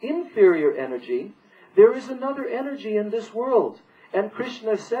material inferior energy, there is another energy in this world. And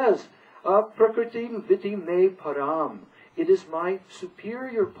Krishna says, Prakritim viti me param. It is my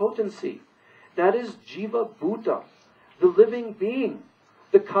superior potency. That is Jiva Bhuta, the living being,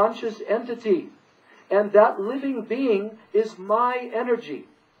 the conscious entity. And that living being is my energy.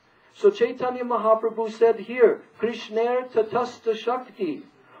 So Chaitanya Mahaprabhu said here, Krishner Tatastha Shakti.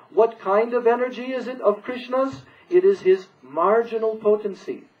 What kind of energy is it of Krishna's? It is his marginal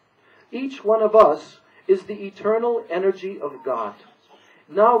potency. Each one of us is the eternal energy of God.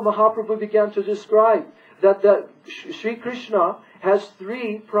 Now Mahaprabhu began to describe that Sri Krishna has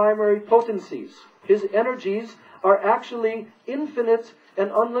three primary potencies. His energies are actually infinite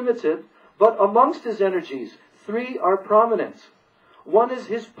and unlimited, but amongst his energies, three are prominent. One is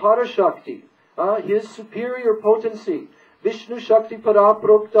his Parashakti, his superior potency. Vishnu Shakti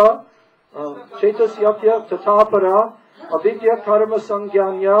Paraprokta, Chaitasyapya Tatapara, Avidya Karma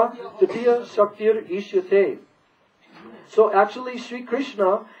Sangyanya, Tatiya Shaktir Ishyate. So actually Sri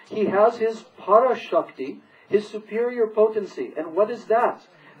Krishna, he has his Parashakti, his superior potency. And what is that?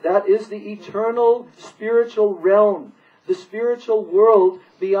 That is the eternal spiritual realm, the spiritual world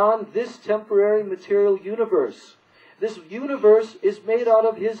beyond this temporary material universe. This universe is made out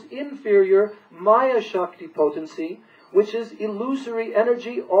of his inferior Maya Shakti potency, which is illusory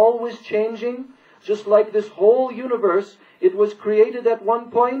energy, always changing. Just like this whole universe, it was created at one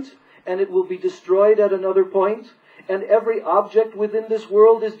point, and it will be destroyed at another point. And every object within this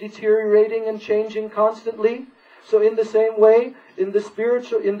world is deteriorating and changing constantly. So in the same way, in the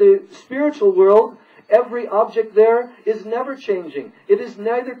spiritual world, every object there is never changing. It is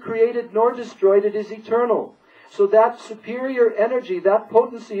neither created nor destroyed. It is eternal. So that superior energy, that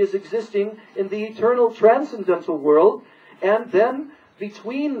potency is existing in the eternal transcendental world. And then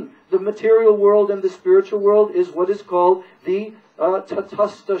between the material world and the spiritual world is what is called the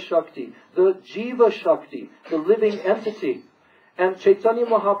Tatastha Shakti, the Jiva Shakti, the living entity. And Chaitanya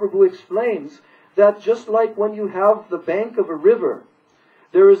Mahaprabhu explains that just like when you have the bank of a river,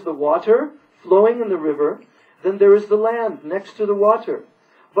 there is the water flowing in the river, then there is the land next to the water.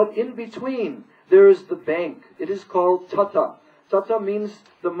 But in between, there is the bank. It is called Tata. Tata means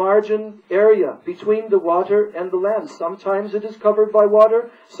the margin area between the water and the land. Sometimes it is covered by water,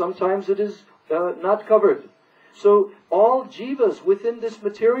 sometimes it is not covered. So all jivas within this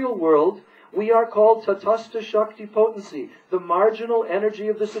material world, we are called Tatastha Shakti potency, the marginal energy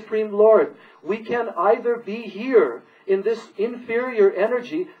of the Supreme Lord. We can either be here in this inferior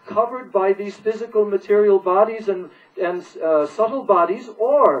energy covered by these physical material bodies and subtle bodies,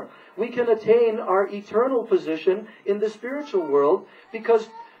 or we can attain our eternal position in the spiritual world, because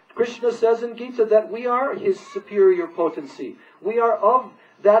Krishna says in Gita that we are His superior potency. We are of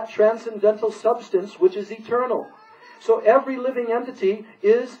that transcendental substance which is eternal. So every living entity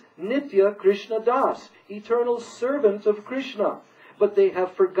is Nitya Krishna Das, eternal servant of Krishna. But they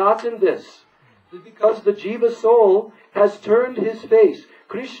have forgotten this, because the Jiva soul has turned his face.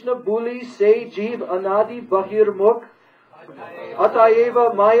 Krishna Buli Se Jiv Anadi Bahir Mukh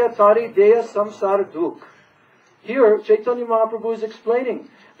Atayeva Maya Tari Deya Samsar Dukh. Here, Chaitanya Mahaprabhu is explaining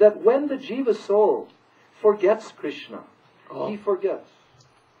that when the Jiva soul forgets Krishna, he forgets.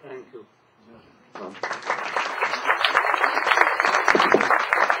 Thank you.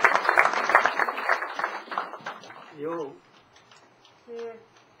 You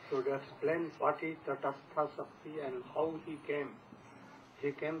should explain what is Tatastha Shakti and how he came.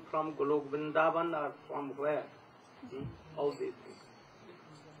 He came from Golok Vrindavan or from where? All these things.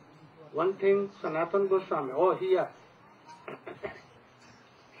 One thing, Sanatana Goswami, here.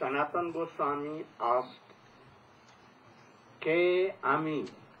 Sanatana Goswami asked, Ke Ami.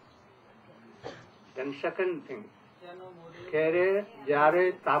 Then second thing, Kere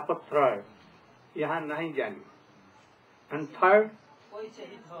Jare Tapatra, Yahan Nahi Jani. And third,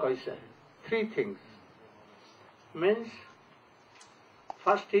 Kaise. Three things. Means,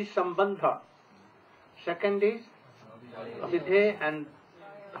 first is Sambandha, second is Avidhe, and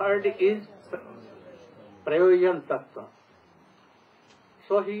third is Prayojan Tattva.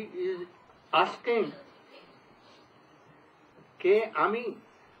 So he is asking, Ke Ami,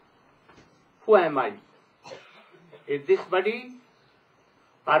 who am I? Is this body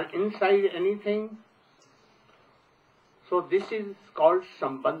or inside anything? So this is called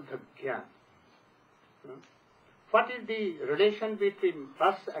Sambandha Jnana. What is the relation between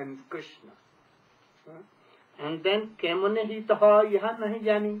us and Krishna? And then Kemane Hitaha Yaha Nahi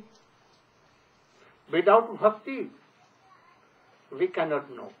Jani. Without bhakti, we cannot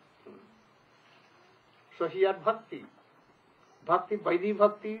know. So here bhakti. Bhakti, Vaidhi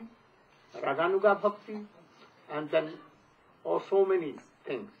Bhakti, Raganuga Bhakti, and then so many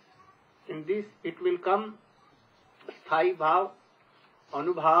things. In this it will come Sthai Bhav,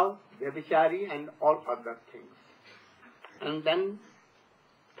 Anubhav, Vyabhichari, and all other things. And then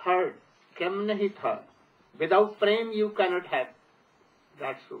third, Kemnahitha. Without prem you cannot have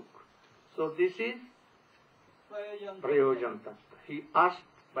that sukh. So this is Prayojan Tattva. He asked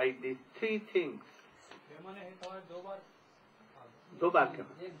by these three things. दो बार क्या?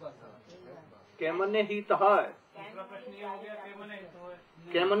 Kemane Hitha.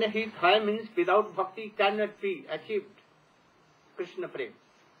 Kemane Hitha means without bhakti cannot be achieved Krishna prem.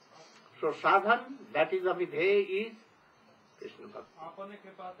 So sadhan, that is avidhe, is Krishna bhakti.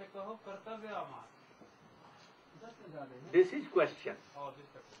 This is question.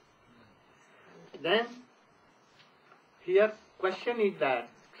 Then here question is that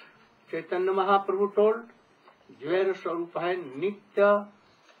Chaitanya Mahaprabhu told Jvaira Swarupa hai Nitya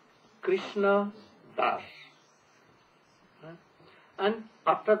Krishna Das. And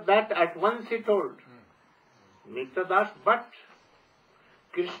after that at once he told Nitya Das, but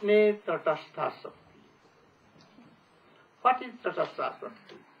Krishna Tatastha Shakti. What is Tatastha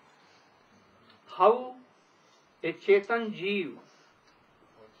Shakti? How a Chetan Jeev,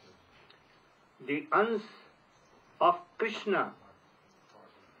 the ansh of Krishna,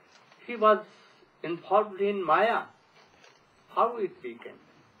 he was involved in Maya. How it became?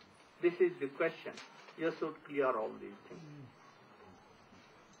 This is the question. You should clear all these things.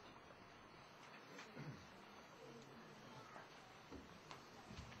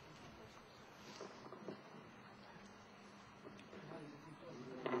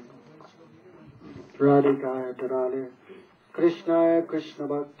 Radhikaya Tarale Krishnaya Krishna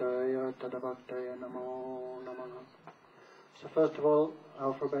Bhaktaya Tadabhaktaya Namo Namaha. So first of all,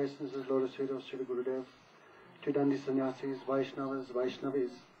 our obeisances, Lotus feet of Sri Gurudev, to Dandi Sannyasis, Vaishnavas,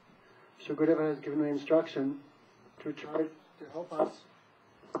 Vaishnavis. Sri Gurudev has given me instruction to try to help us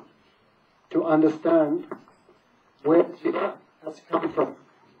to understand where Jiva has come from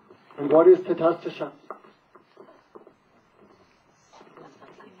and what is Tatastha Shakti.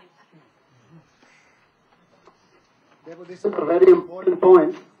 Therefore, this is a very important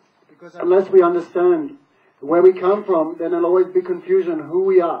point, because unless we understand where we come from, then there'll always be confusion who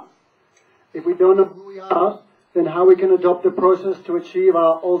we are. If we don't know who we are, then how we can adopt the process to achieve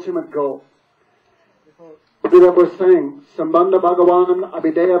our ultimate goal. Therefore, we're saying, Sambandha Bhagavan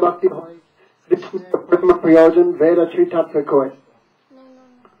Abhideya Bhakti Hoy, Krishna Prema Prayojan Veda Tri Tattva Koi.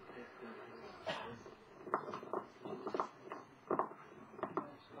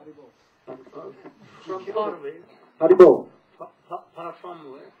 From far away. Haribo. Far from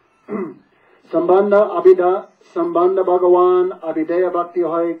where? Sambandha Bhagavan Abhideya Bhakti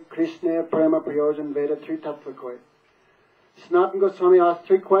Hoy Krishna Prema Prayojan Veda Tri Tattva Koi. Sanatana Goswami asked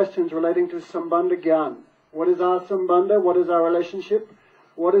 3 questions relating to Sambandha Gyan. What is our Sambandha? What is our relationship?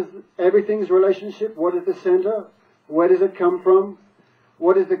 What is everything's relationship? What is the center? Where does it come from?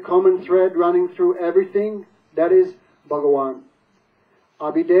 What is the common thread running through everything? That is Bhagavan.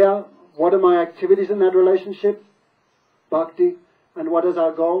 Abhideya, what are my activities in that relationship? Bhakti. And what is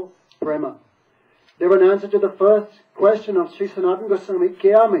our goal? Prema. Therefore, in answer to the first question of Sri Sanatana Goswami, Ke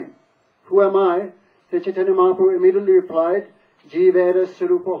ame? Who am I? The Chaitanya Mahaprabhu immediately replied, Jivera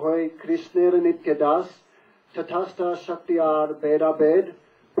Sarupa Hoy Krishnera Nitya Das Tatastha Shaktiyar Veda Ved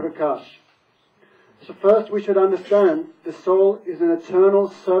Prakash. So first we should understand the soul is an eternal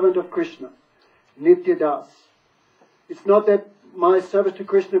servant of Krishna, Nitya Das. It's not that my service to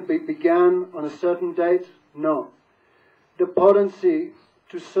Krishna began on a certain date. No. The potency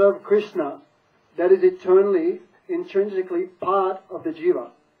to serve Krishna, that is eternally, intrinsically part of the jiva.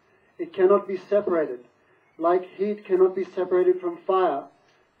 It cannot be separated. Like heat cannot be separated from fire,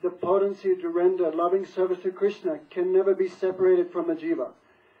 the potency to render loving service to Krishna can never be separated from the jiva.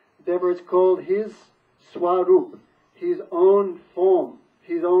 Therefore it's called his swarup, his own form,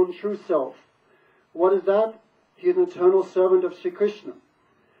 his own true self. What is that? He is an eternal servant of Sri Krishna.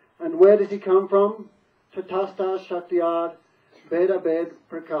 And where does he come from? Tatastha Shaktiyad Veda Ved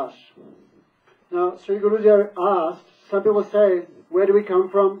Prakash. Now, Sri Guruji asked, some people say, where do we come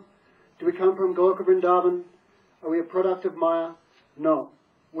from? Do we come from Goloka Vrindavan? Are we a product of Maya? No.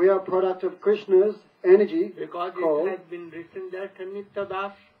 We are a product of Krishna's energy. Because it has been written that Nitya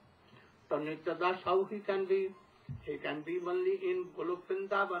Das. So Nitya Das, how he can be? He can be only in Goloka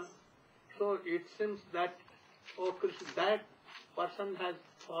Vrindavan. So it seems that, oh Krishna, that person has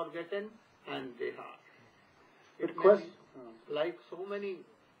forgotten and they are. It may be like so many.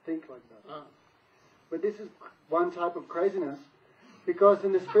 Think like that. But this is one type of craziness, because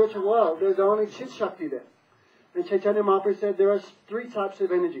in the spiritual world there's only Chit Shakti there. And Chaitanya Mahaprabhu said there are 3 types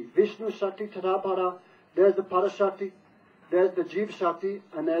of energy. Vishnu Shakti, Tadapada, there's the Pada Shakti, there's the Jiva Shakti,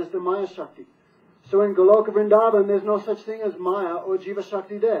 and there's the Maya Shakti. So in Goloka Vrindavan there's no such thing as Maya or Jiva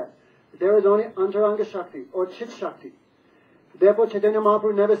Shakti there. There is only Antaranga Shakti or Chit Shakti. Therefore Chaitanya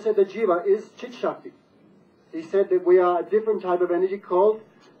Mahaprabhu never said that Jiva is Chit Shakti. He said that we are a different type of energy called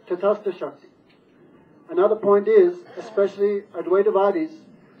Tatastha Shakti. Another point is, especially Advaitavadis,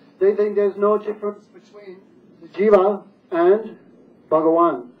 they think there's no difference between the Jiva and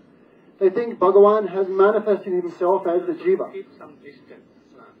Bhagavan. They think Bhagavan has manifested himself as the Jiva. Keep some distance.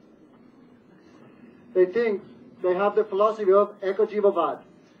 They think, they have the philosophy of Eko Jiva Vad.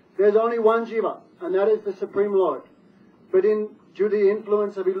 There's only one Jiva, and that is the Supreme Lord. But due to the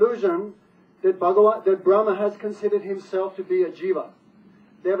influence of illusion, that Brahma has considered himself to be a Jiva.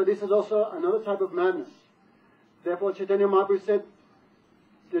 Therefore, this is also another type of madness. Therefore, Chaitanya Mahaprabhu said,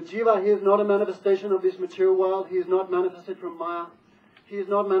 the Jiva, he is not a manifestation of this material world. He is not manifested from Maya. He is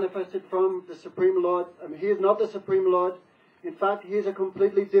not manifested from the Supreme Lord. He is not the Supreme Lord. In fact, he is a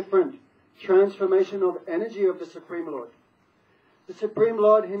completely different transformation of energy of the Supreme Lord. The Supreme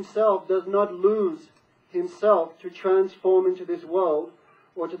Lord himself does not lose himself to transform into this world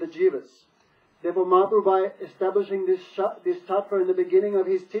or to the Jivas. Therefore, Mahaprabhu, by establishing this tattva in the beginning of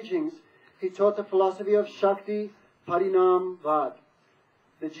his teachings, he taught the philosophy of Shakti Parinam Vad.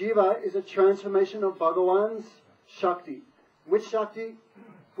 The Jiva is a transformation of Bhagavan's Shakti. Which Shakti?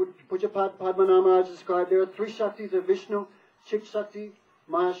 Pujapad Padmanama described there are 3 Shaktis of Vishnu, Chit Shakti,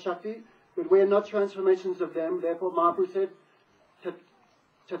 Maya Shakti, but we are not transformations of them. Therefore, Mahaprabhu said,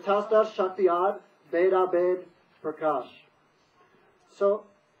 Tatastha Shaktiyad Veda Ved Prakash. So,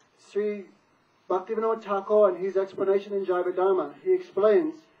 Sri Bhaktivinoda Thakur, in his explanation in Jaiva Dharma, he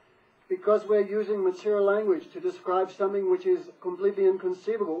explains, because we're using material language to describe something which is completely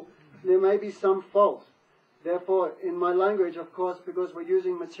inconceivable, there may be some fault. Therefore, in my language, of course, because we're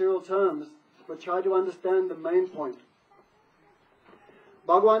using material terms, we'll try to understand the main point.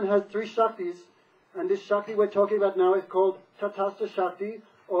 Bhagavan has 3 Shaktis, and this Shakti we're talking about now is called Tatastha Shakti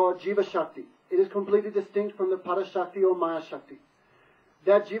or Jiva Shakti. It is completely distinct from the Pada Shakti or Maya Shakti.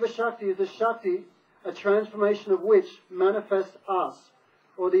 That Jiva Shakti is the Shakti, a transformation of which manifests us,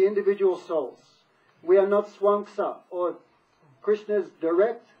 or the individual souls. We are not Swamksa, or Krishna's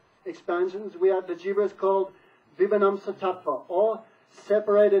direct expansions. We are, the Jiva is called Vibhanamsa Tattva, or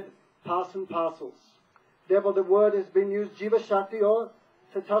separated parts and parcels. Therefore the word has been used Jiva Shakti or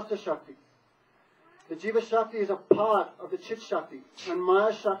Tatastha Shakti. The Jiva Shakti is a part of the Chit Shakti, and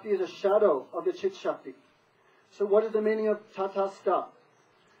Maya Shakti is a shadow of the Chit Shakti. So what is the meaning of Tatastha?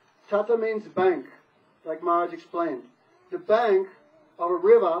 Tata means bank, like Maharaj explained. The bank of a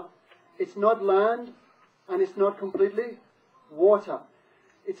river, it's not land and it's not completely water.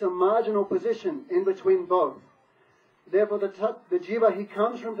 It's a marginal position in between both. Therefore the Jiva, he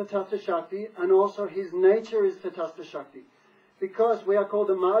comes from Tatastha Shakti, and also his nature is Tatastha Shakti. Because we are called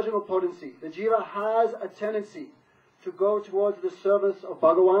the marginal potency, the Jiva has a tendency to go towards the service of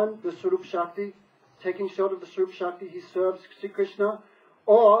Bhagavan, the Swarup Shakti. Taking shelter of the Swarup Shakti, he serves Sri Krishna,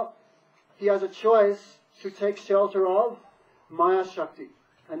 or he has a choice to take shelter of Maya Shakti,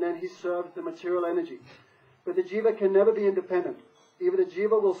 and then he serves the material energy. But the Jiva can never be independent. Either the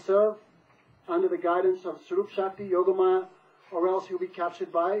Jiva will serve under the guidance of Swarup Shakti, Yogamaya, or else he'll be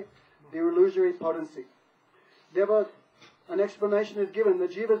captured by the illusory potency. Therefore, an explanation is given. The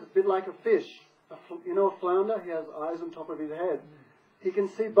Jiva is a bit like a fish. You know a flounder? He has eyes on top of his head. He can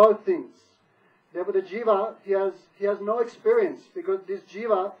see both things. Therefore the Jiva, he has no experience, because this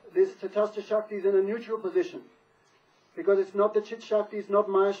Jiva, this Tatastha Shakti is in a neutral position. Because it's not the Chit Shakti, it's not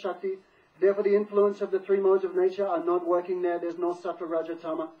Maya Shakti. Therefore the influence of the 3 modes of nature are not working there. There's no Sattva, Raja,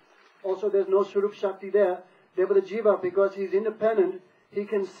 Tama. Also there's no Swarup Shakti there. Therefore the Jiva, because he's independent, he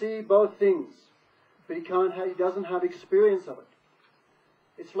can see both things. But he doesn't have experience of it.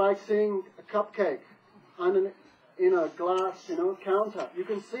 It's like seeing a cupcake in a glass, counter. You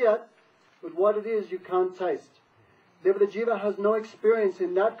can see it, but what it is you can't taste. Therefore the Jiva has no experience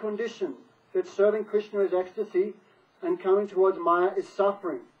in that condition, that serving Krishna is ecstasy and coming towards Maya is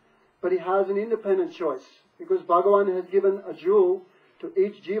suffering. But he has an independent choice, because Bhagavan has given a jewel to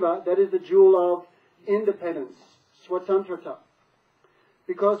each Jiva, that is the jewel of independence, Swatantrata.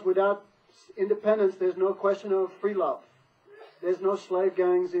 Because without independence there's no question of free love. There's no slave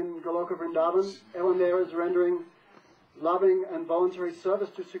gangs in Goloka Vrindavan. Everyone there is rendering loving and voluntary service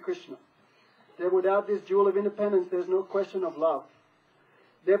to Sri Krishna. Therefore, without this jewel of independence, there's no question of love.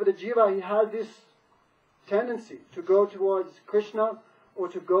 Therefore, the Jiva, he has this tendency to go towards Krishna or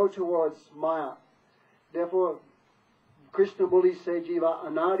to go towards Maya. Therefore, Krishna Boli se Jiva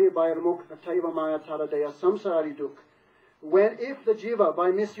anadi bayarmukh ataiva maya taradaya samsari duk. If the Jiva, by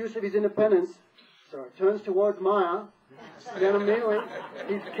misuse of his independence, turns towards Maya, then immediately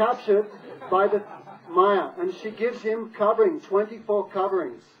he's captured by the Maya, and she gives him covering, 24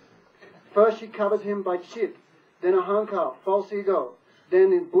 coverings. First she covers him by chit, then ahankar, false ego,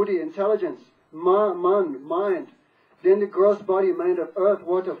 then in buddhi, intelligence, man, mind, then the gross body made of earth,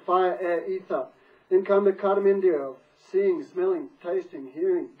 water, fire, air, ether. Then come the Karmendriya of seeing, smelling, tasting,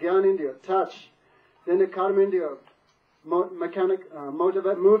 hearing, Gyanendriya, touch. Then the Karmendriya of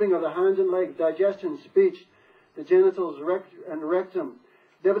moving of the hands and legs, digestion, speech, the genitals, and rectum.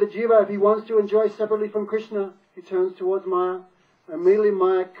 Therefore the Jiva, if he wants to enjoy separately from Krishna, he turns towards Maya. Immediately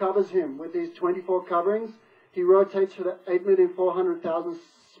Maya covers him with these 24 coverings. He rotates for the 8,400,000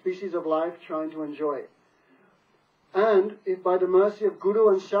 species of life trying to enjoy. And if by the mercy of Guru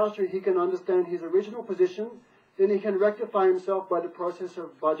and Shastri he can understand his original position, then he can rectify himself by the process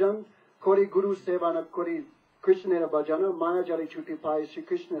of bhajan, kori Guru sevana, kori Krishnera bhajana, Maya jali chuti pai Shri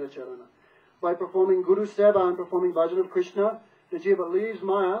Krishnera charana. By performing Guru seva and performing bhajan of Krishna, the Jiva leaves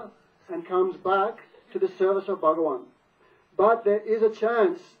Maya and comes back to the service of Bhagavan. But there is a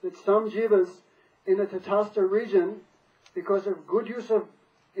chance that some Jivas in the Tatastha region, because of good use of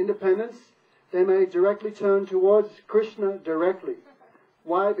independence, they may directly turn towards Krishna directly.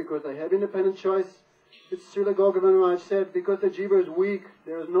 Why? Because they have independent choice. It's Srila Gauranga Maharaj said, because the Jiva is weak,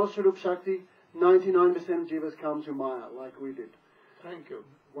 there is no Swarup Shakti, 99% of Jivas come to Maya, like we did. Thank you.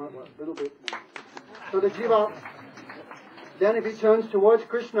 One little bit more. So the Jiva, then if he turns towards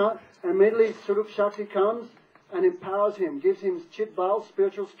Krishna, immediately Swarup Shakti comes and empowers him, gives him chit bal,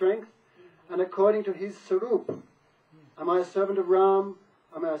 spiritual strength, and according to his Swarup. Am I a servant of Ram?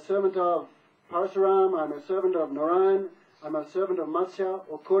 Am I a servant of Parasuram, I'm a servant of Narayana, I'm a servant of Matsya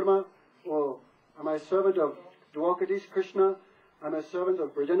or Kurma, or I'm a servant of Dwarkadish Krishna, I'm a servant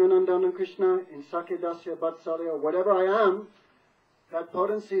of Brajananandana Krishna, in Sakya Dasya Vatsalya, whatever I am, that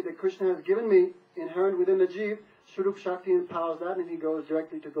potency that Krishna has given me, inherent within the Jeev, Swarup Shakti empowers that, and he goes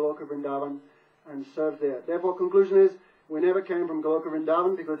directly to Goloka Vrindavan and serves there. Therefore, conclusion is, we never came from Goloka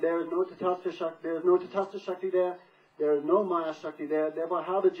Vrindavan because there is no Tatastha Shakti, there is no Tatastha Shakti there, there is no Maya Shakti there. Therefore,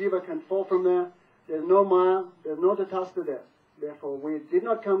 how the Jiva can fall from there? There's no Maya, there's no Tatastha there. Therefore, we did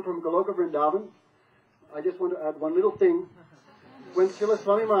not come from Goloka Vrindavan. I just want to add one little thing. When Srila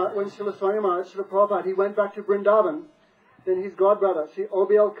Swami Maharaj, Srila Prabhupada, he went back to Vrindavan, then his godbrother, Sri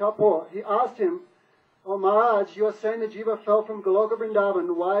O.B.L. Kapoor, he asked him, "Oh Maharaj, you are saying the Jiva fell from Goloka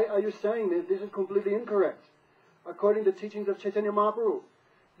Vrindavan. Why are you saying this? This is completely incorrect, according to the teachings of Chaitanya Mahaprabhu."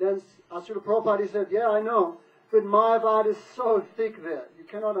 Then Srila Prabhupada, he said, "Yeah, I know, but Mayavad is so thick there, you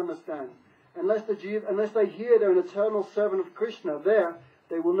cannot understand. Unless the Jiva, unless they hear they're an eternal servant of Krishna there,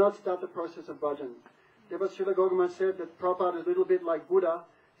 they will not start the process of bhajan." Therefore, Srila Gogama said that Prabhupada is a little bit like Buddha.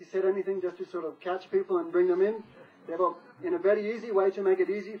 He said anything just to sort of catch people and bring them in. Therefore, in a very easy way to make it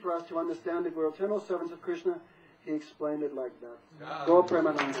easy for us to understand that we're eternal servants of Krishna, he explained it like that. Go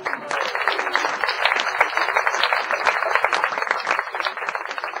Premananda.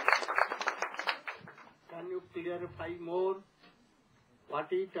 Can you clarify more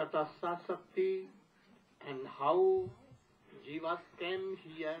what is Tatastha Shakti and how Jivas came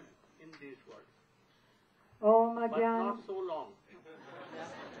here in this world? Om But Agyan. not so long.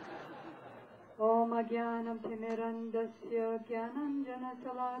 Om Agyanam Timirandasya Gyananjana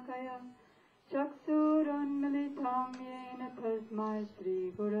Salakaya Chaksuranmilitam Yena Tasmai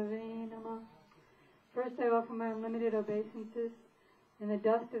Sri Gurave Namah. First, I offer my unlimited obeisances in the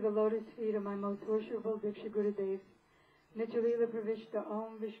dust of the lotus feet of my most worshipful Diksha Gurudev, Nityalila Pravishta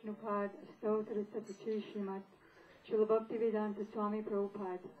Om Vishnupad Astotra Satachi Shrimat Srila Bhaktivedanta Swami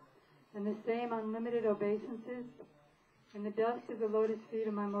Prabhupada, and the same unlimited obeisances in the dust of the lotus feet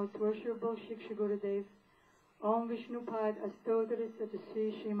of my most worshipful Shiksha Gurudev, Om Vishnupad Astotra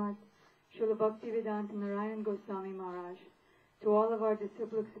Satashi Srimat Srila Bhaktivedanta Narayana Goswami Maharaj, to all of our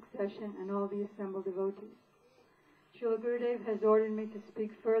disciplic succession and all the assembled devotees. Srila Gurudev has ordered me to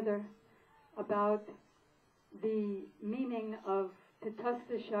speak further about the meaning of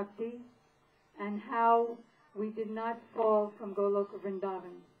Tatastha Shakti and how we did not fall from Goloka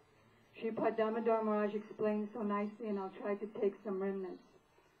Vrindavan. Sripad Damodar Maharaj explains so nicely, and I'll try to take some remnants.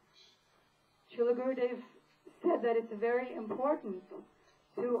 Srila Gurudev said that it's very important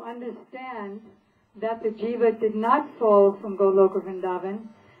to understand that the Jiva did not fall from Goloka Vrindavan,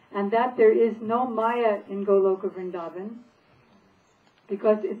 and that there is no Maya in Goloka Vrindavan,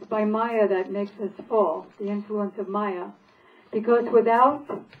 because it's by Maya that makes us fall, the influence of Maya. Because without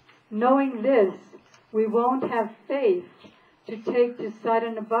knowing this, we won't have faith to take to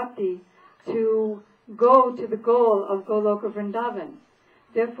sadhana bhakti, to go to the goal of Goloka Vrindavan.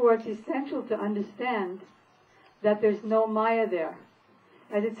 Therefore, it's essential to understand that there's no Maya there.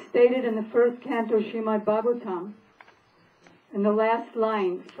 As it's stated in the first canto Srimad Bhagavatam, in the last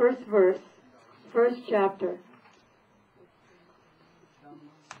line, first verse, first chapter.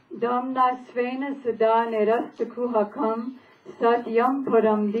 Damna svena sada nerasta kuhakam satyam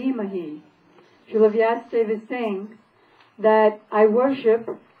param dhimahi. Srila Vyasadeva is saying that I worship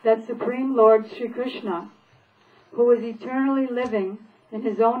that Supreme Lord Sri Krishna, who is eternally living in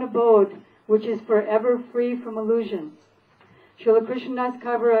his own abode, which is forever free from illusion. Srila Krishnadas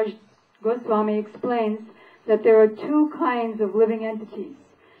Kaviraj Goswami explains that there are two kinds of living entities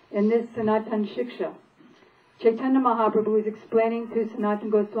in this Sanatan Shiksha. Chaitanya Mahaprabhu is explaining to Sanatan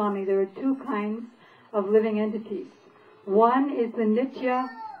Goswami there are two kinds of living entities. One is the Nitya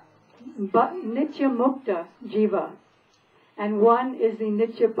Mukta Jiva, and one is the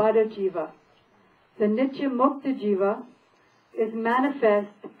Nitya Bada Jiva. The Nitya Mukta Jiva is manifest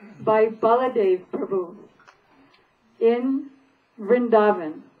by Baladev Prabhu in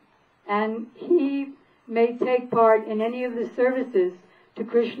Vrindavan, and he may take part in any of the services to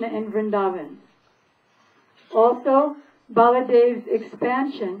Krishna in Vrindavan. Also, Baladev's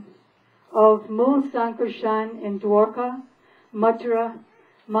expansion of Mul Sankarshan in Dwarka, Mathura,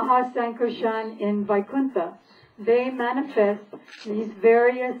 Mahasankarshan in Vaikuntha, they manifest these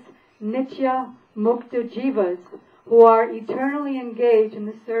various Nitya Mukta Jivas who are eternally engaged in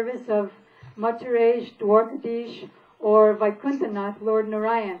the service of Mathuresh, Dwarkadish, or Vaikuntanath, Lord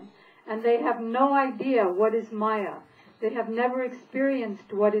Narayan, and they have no idea what is Maya. They have never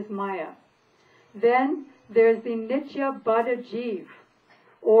experienced what is Maya. Then there's the Nitya Bada Jiv,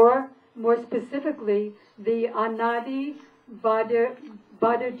 or more specifically, the Anadi Bada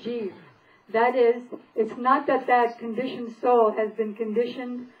Jiv. That is, it's not that that conditioned soul has been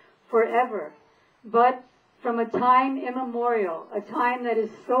conditioned forever, but from a time immemorial, a time that is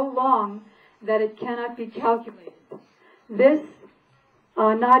so long that it cannot be calculated. This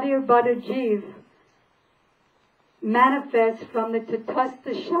Nadir Bada Jiv manifests from the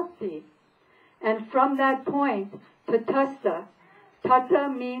Tatastha Shakti. And from that point, Tatastha, Tata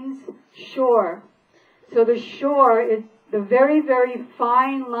means shore. So the shore is the very, very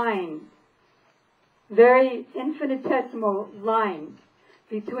fine line, very infinitesimal line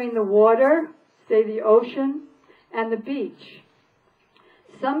between the water, say the ocean, and the beach.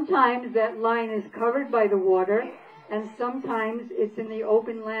 Sometimes that line is covered by the water, and sometimes it's in the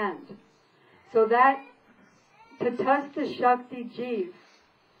open land. So that Tatastha Shakti Jiv,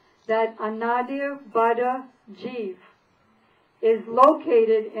 that Anadir Bada Jiv, is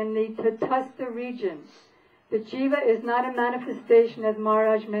located in the Tatastha region. The Jiva is not a manifestation, as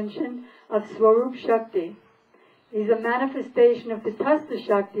Maharaj mentioned, of Swarup Shakti. He's a manifestation of Tatastha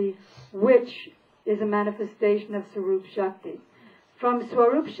Shakti, which is a manifestation of Swarup Shakti. From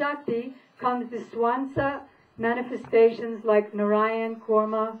Swarup Shakti comes the Swansa manifestations like Narayan,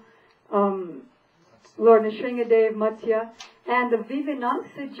 Kurma, Lord Nrsingadev, Matsya, and the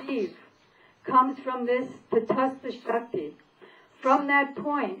Vivinamsa Jiv comes from this Tatastha Shakti. From that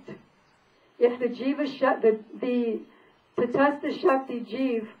point, if the the Tatastha Shakti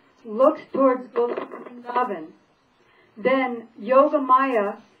Jiv looks towards Goloka Vrindavan, then Yoga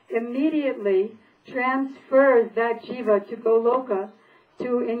Maya immediately transfers that Jiva to Goloka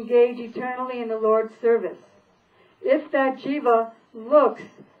to engage eternally in the Lord's service. If that Jiva looks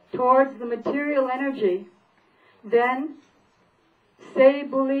towards the material energy, then say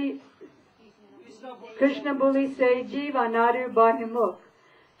Buli, Krishna Buli say Jiva Nadir Bahimukh,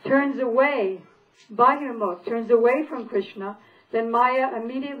 turns away, Bahimukh, turns away from Krishna, then Maya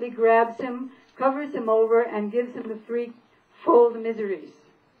immediately grabs him, covers him over, and gives him the threefold miseries.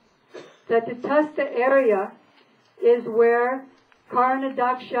 The Tatastha area is where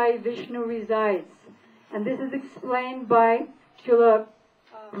Karanadakshayi Vishnu resides. And this is explained by Srila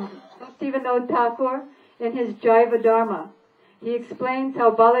Bhaktivinoda Thakur in his Jaiva Dharma. He explains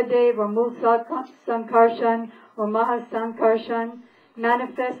how Baladev or Mulsa Sankarshan or Mahasankarshan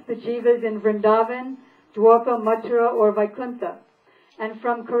manifests the jivas in Vrindavan, Dwarka, Mathura, or Vaikuntha. And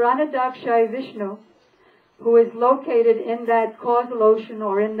from Karanadakshayi Vishnu, who is located in that causal ocean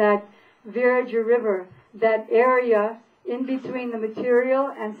or in that Viraja river, that area in between the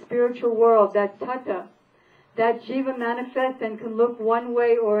material and spiritual world, that Tata, that Jiva manifests and can look one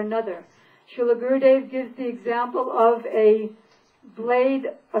way or another. Srila Gurudev gives the example of a blade,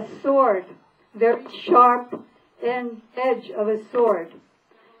 a sword, very sharp edge of a sword.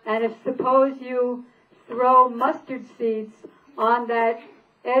 And if suppose you throw mustard seeds on that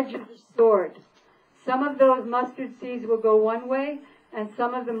edge of the sword, some of those mustard seeds will go one way, and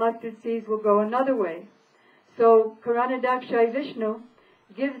some of the mustard seeds will go another way. So Karanadakshayi Vishnu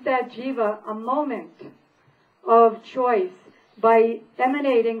gives that Jiva a moment of choice by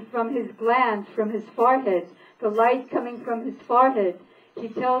emanating from his glands, from his forehead, the light coming from his forehead. He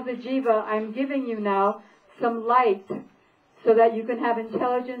tells the Jiva, I'm giving you now some light so that you can have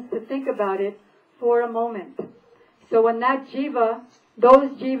intelligence to think about it for a moment. So when that Jiva,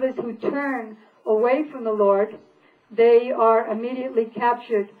 those Jivas who turn away from the Lord, they are immediately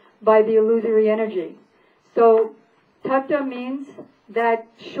captured by the illusory energy. So Tata means that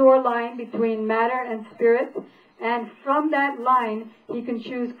shoreline between matter and spirit, and from that line he can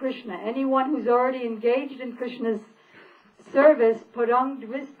choose Krishna. Anyone who's already engaged in Krishna's service, parang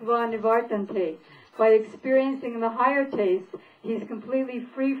dvistva nivartante, by experiencing the higher taste, he's completely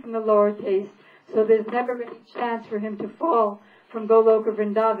free from the lower taste, so there's never any chance for him to fall from Goloka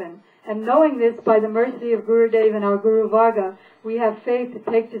Vrindavan. And knowing this, by the mercy of Gurudev and our Guru Varga, we have faith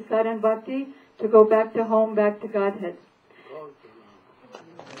to take to sadhan bhakti, to go back to home, back to Godhead.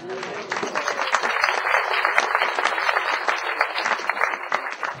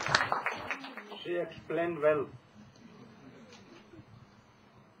 She explained well.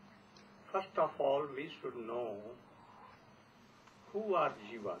 First of all, we should know who are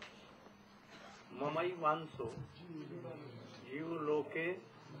jivas. Mamai vanso, jiv loke,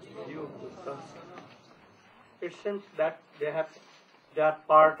 jiv bhuta. It seems that they are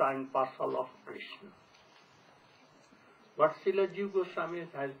part and parcel of Krishna. What Srila Jiva Goswami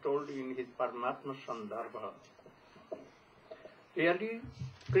has told in his Paramatma Sandarbha, really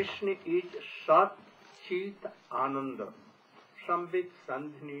Krishna is Sat Chit Ananda, Sambit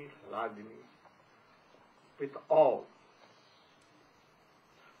Sandhini Ragini, with all.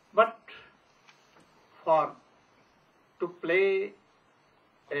 But to play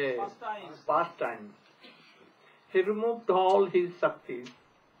a Pastime. pastime. He removed all his Shakti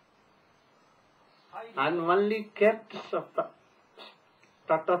and only kept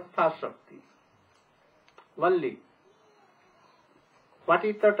Tatastha Shakti. Only. What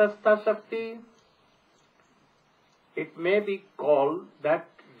is Tatastha Shakti? It may be called that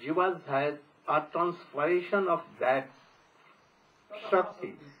Jivas has a transformation of that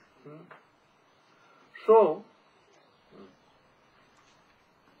Shakti. So,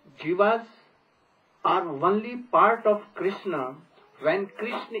 Jivas are only part of Krishna when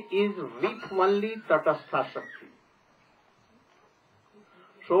Krishna is with only Tatastha Shakti.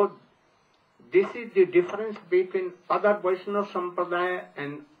 So, this is the difference between other Vaishnava Sampradaya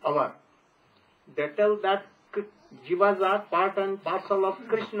and our. They tell that Jivas are part and parcel of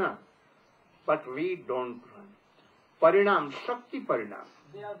Krishna, but we don't. Parinam, Shakti Parinam.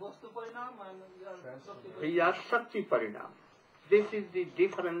 They are Vastu Parinam and we are Shakti Parinam. We are Shakti Parinam. This is the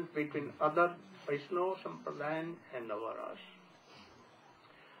difference between other Vaishnava Sampradaya and ours.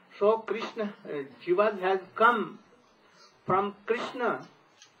 So Krishna, Jivas has come from Krishna,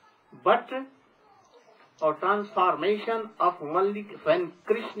 but a transformation of only when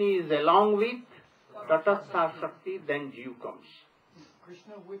Krishna is along with Tatastha Shakti, then Jiva comes.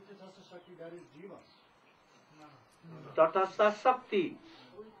 Krishna with Tatastha Shakti, that is Jiva. Tatastha Shakti,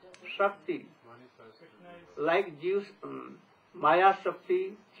 Shakti, like Jivas, Maya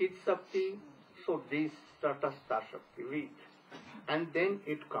Shakti, Chit Shakti, so this Tatastha Shakti with, and then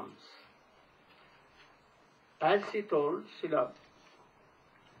it comes. As she told, Srila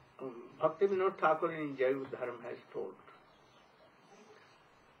Bhaktivinoda Thakur in Jaiva Dharma has told,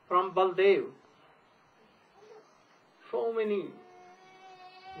 from Baldev, so many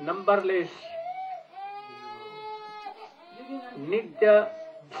numberless Nitya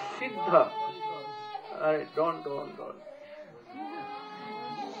Siddha. Don't.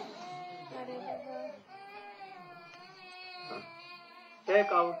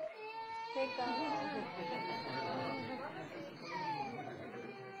 Take out.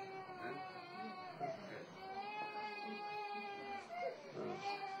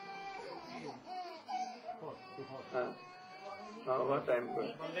 What I am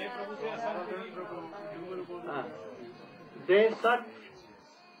going. They said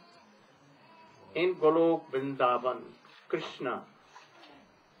in Golok Vrindavan, Krishna,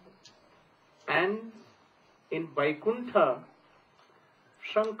 and in Vaikuntha,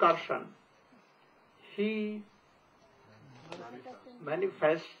 Sankarshan, he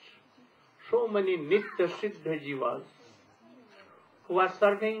manifests so many Nitya Siddha Jivas who are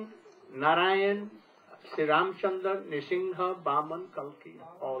serving Narayana, Sri Ramchandra, Nisingha, Vaman, Kalki,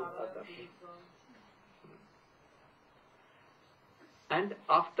 all others. And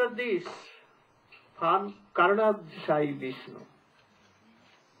after this, from Karnadshai Vishnu,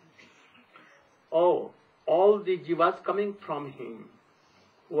 all the Jivas coming from him,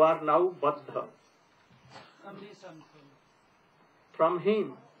 who are now Baddha. From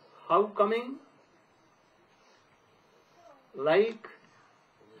him, how coming? Like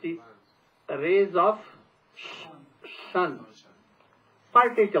the rays of sun,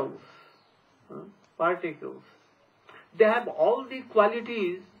 particles. They have all the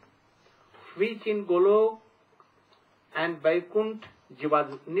qualities which in Golok and Vaikuntha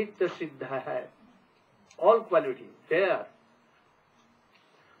Jivas Nitya Siddha hai. All qualities there.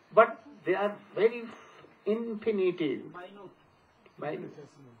 But they are very infinitive. Minute.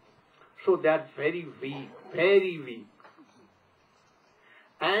 So they are very weak.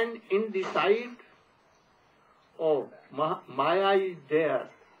 And in the side, Maya is there.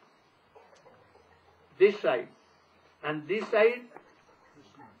 This side. And this side,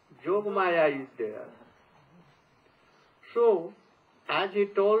 Jog Maya is there. So, as he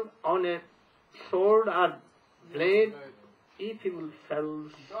told, on a sword or blade, if you will fell,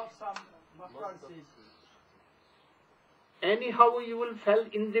 anyhow you will fell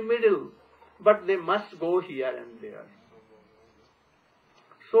in the middle, but they must go here and there.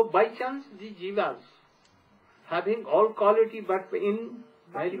 So by chance the Jivas, having all quality but in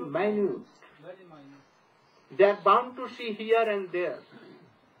very minute, they are bound to see here and there.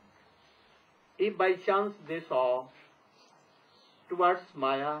 If by chance they saw towards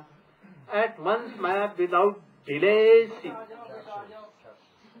Maya, at once Maya without delay see,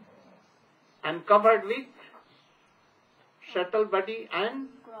 and covered with subtle body and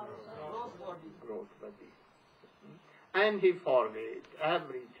gross body. And he forgets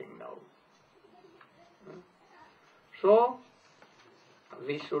everything now. So,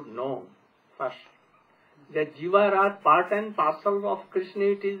 we should know first that Jiva are part and parcel of Krishna,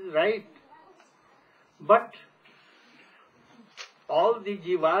 it is right. But all the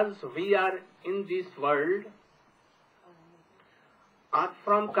jivas we are in this world are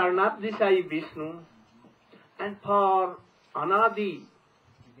from Karnadisai Vishnu, and for Anadi,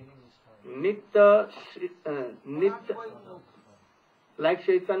 Nitya, like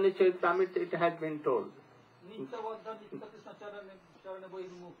Chaitanya Charitamrita, it has been told.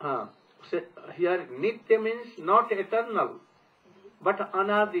 So here Nitya means not eternal, but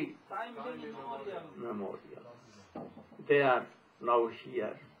Anadi, memorial. They are now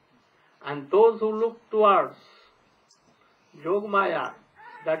here. And those who look towards Yogamaya,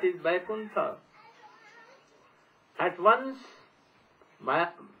 that is Vaikuntha, at once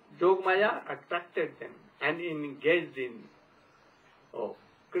Yogamaya attracted them and engaged in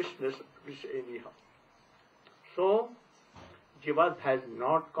Krishna's anyhow. So, Jivas has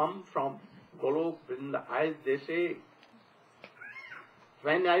not come from Golok Vrinda, as they say.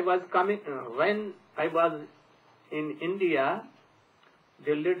 When I was in India,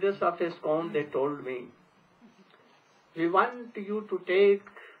 the leaders of ISKCON, they told me, we want you to take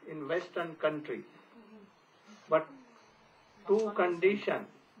in Western countries, but two conditions.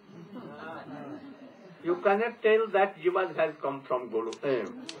 You cannot tell that Jivas has come from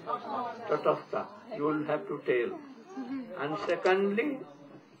Tatastha. You will have to tell. And secondly,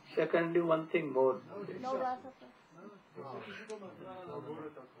 one thing more.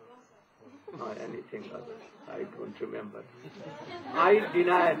 Or anything other. I don't remember. I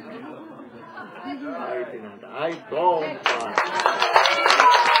denied. I don't want.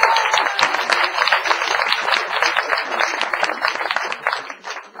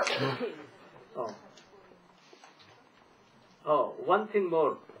 One thing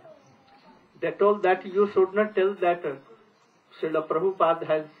more. They told that you should not tell that Srila Prabhupada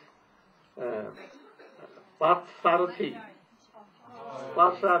has Parthsarathi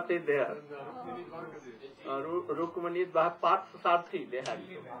there. Rukmani Parthsarathi they have.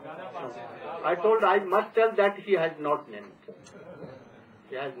 I told I must tell that he has not named.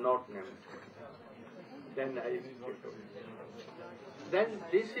 Then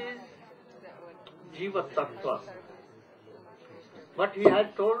this is Jiva Tattva. But he has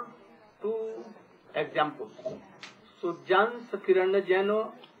told two examples. Sujans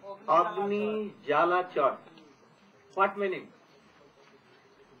Kiranajano Agni Jala Chat. What meaning?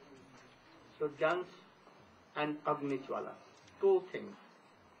 Sujans and Agni Jwala. Two things.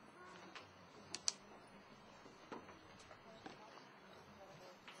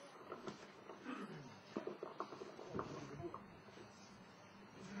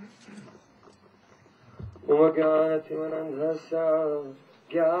 Umagyanatimanandhasya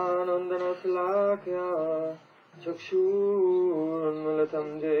Jnanandanashalakya Chakshurunmilitam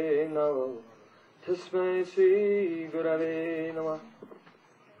jena Tasmai Sri Gurave Namah.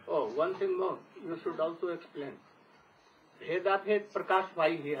 One thing more. You should also explain. Bhedabhed Prakash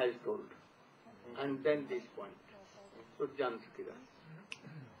why he has told. And then this point. Sujjanskira.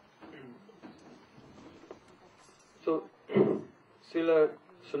 So, Srila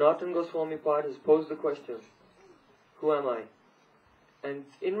Sanatana Goswami Pad has posed the question, who am I? And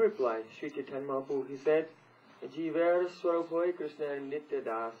in reply, Sri Chaitanya Mahaprabhu, he said, Jivar Swaruphoy Krishna Nitya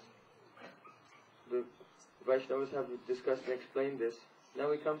Das. The Vaishnavas have discussed and explained this. Now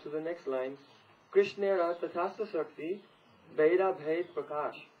we come to the next line. Krishnera Tathastha Shakti Veda Bhed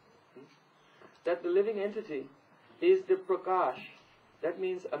Prakash. That the living entity is the Prakash. That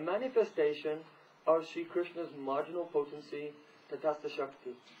means a manifestation of Sri Krishna's marginal potency, Tathastha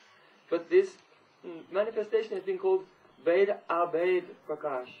Shakti. But this manifestation has been called Veda Abhed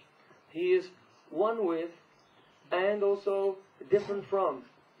Prakash. He is one with and also different from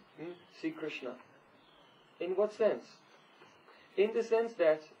Sri Krishna. In what sense? In the sense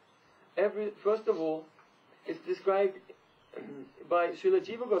that first of all, it's described by Srila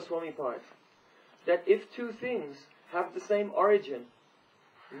Jiva Goswami Pad that if two things have the same origin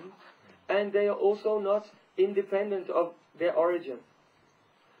and they are also not independent of their origin,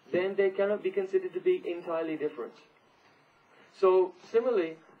 then they cannot be considered to be entirely different. So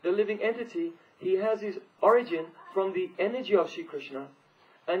similarly, the living entity, he has his origin from the energy of Shri Krishna,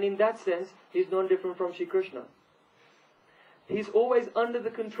 and in that sense, he's non-different from Shri Krishna. He's always under the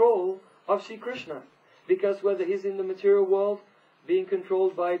control of Shri Krishna, because whether he's in the material world, being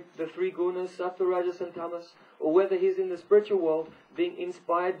controlled by the three gunas, sattva, rajas and tamas, or whether he's in the spiritual world, being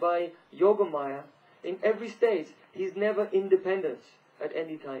inspired by Yogamaya, in every state, he's never independent at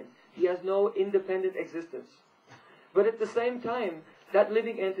any time. He has no independent existence. But at the same time, that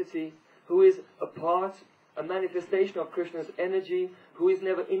living entity, who is a manifestation of Krishna's energy, who is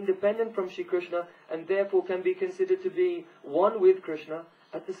never independent from Shri Krishna, and therefore can be considered to be one with Krishna,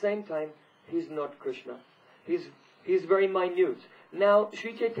 at the same time, he's not Krishna. He's very minute. Now,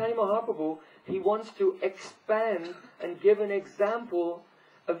 Sri Chaitanya Mahaprabhu, he wants to expand and give an example,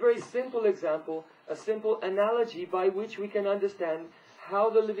 a very simple example, a simple analogy by which we can understand how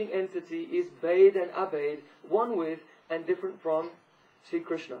the living entity is Bhed and Abhed, one with and different from Sri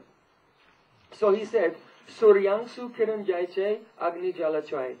Krishna. So he said, Suryangsu Kiran Jaiche Agni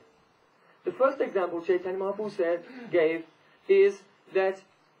Jalachai. The first example Chaitanya Mahaprabhu gave is that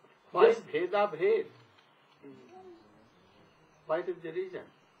Why Bheda Bhed? What is the reason?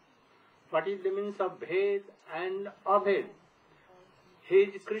 What is the meaning of Bhed and Abhed? He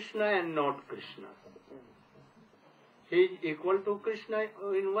is Krishna and not Krishna. He is equal to Krishna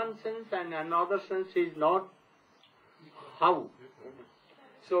in one sense and another sense he is not. How?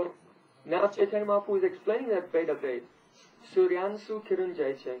 So, now Chaitanya Mahaprabhu is explaining that Bhed Abhed. Suryansu Kiran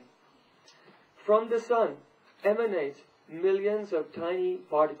Jaiche. From the sun emanate millions of tiny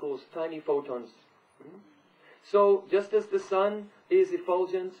particles, tiny photons. So, just as the sun is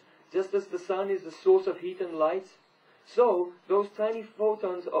effulgent, just as the sun is the source of heat and light, so those tiny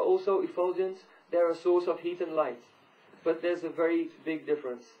photons are also effulgent, they're a source of heat and light. But there's a very big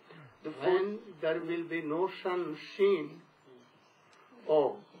difference. When there will be no sun seen,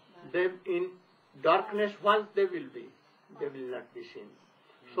 they in darkness what they will be? They will not be seen.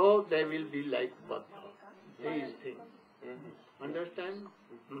 So they will be like Bhatta. These things. Understand?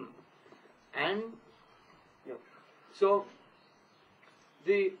 And so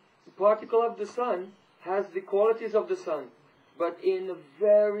the particle of the sun has the qualities of the sun, but in a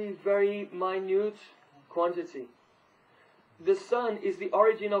very, very minute quantity. The sun is the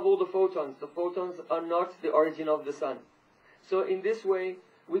origin of all the photons. The photons are not the origin of the sun. So in this way,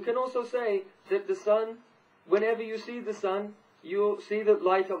 we can also say that the sun, whenever you see the sun, you see the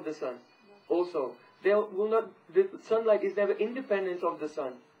light of the sun. Also, the sunlight is never independent of the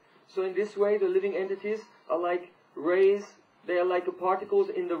sun. So in this way, the living entities are like rays. They are like particles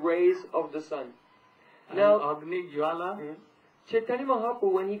in the rays of the sun. Now, Agni Jwala. Chaitanya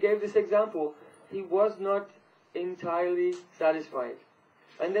Mahaprabhu, when he gave this example, he was not entirely satisfied.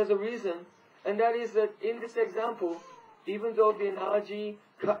 And there's a reason, and that is that in this example, even though the analogy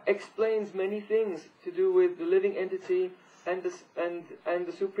explains many things to do with the living entity and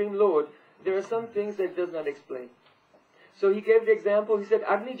the Supreme Lord, there are some things that it does not explain. So he gave the example, he said,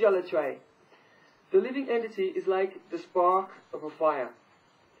 Agni Jalachai. The living entity is like the spark of a fire.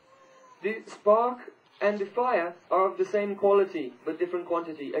 The spark and the fire are of the same quality, but different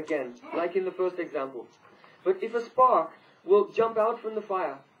quantity, again, like in the first example. But if a spark will jump out from the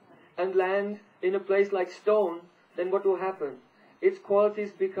fire and land in a place like stone, then what will happen? Its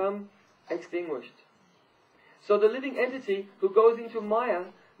qualities become extinguished. So the living entity who goes into Maya,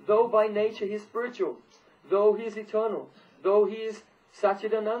 though by nature he is spiritual, though he is eternal, though he is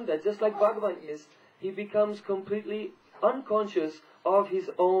Satchidananda, just like Bhagavan is, he becomes completely unconscious of his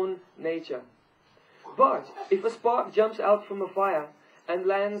own nature. But if a spark jumps out from a fire and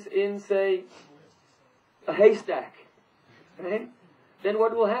lands in, say, a haystack, right? Then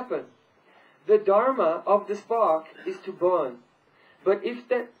what will happen? The dharma of the spark is to burn. But if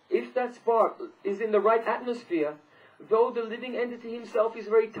that spark is in the right atmosphere, though the living entity himself is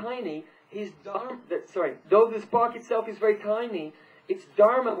very tiny, though the spark itself is very tiny, its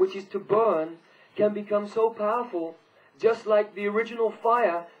dharma, which is to burn, can become so powerful, just like the original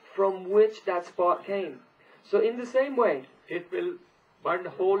fire from which that spark came. So in the same way, it will burn the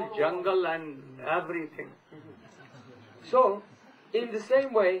whole jungle and everything. So, in the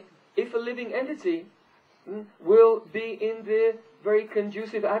same way, if a living entity will be in the very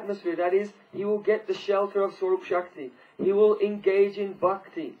conducive atmosphere, that is, he will get the shelter of Swarup Shakti, he will engage in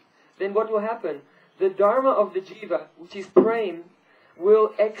bhakti, then what will happen? The dharma of the jiva, which is prem,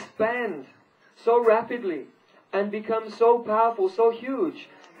 will expand so rapidly and become so powerful, so huge,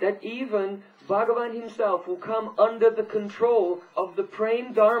 that even Bhagavan himself will come under the control of the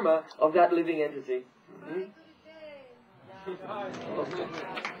prem dharma of that living entity.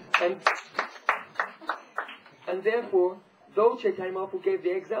 And therefore, though Chaitanya Mahaprabhu gave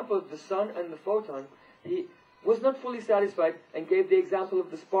the example of the sun and the photon, he was not fully satisfied and gave the example of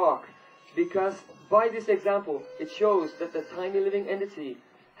the spark, because by this example it shows that the tiny living entity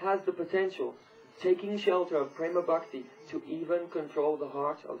has the potential, taking shelter of Prema Bhakti, to even control the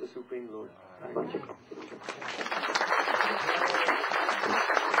heart of the Supreme Lord.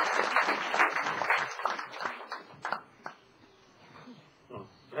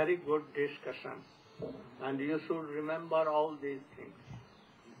 Very good discussion. And you should remember all these things.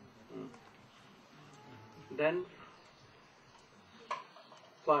 Then,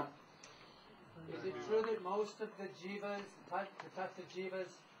 what? Is it true that most of the jivas, the tattva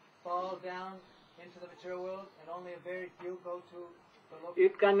jivas, fall down into the material world, and only a very few go to the local.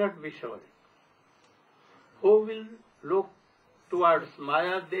 It cannot be so. Who will look towards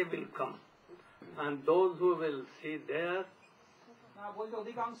Maya, they will come. And those who will see there,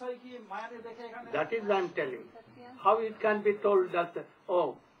 that is I am telling. How it can be told that,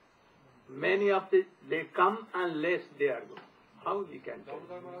 oh, many of they come and less they are going. How we can tell?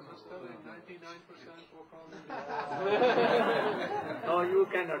 No, you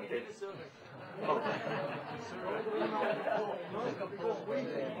cannot tell.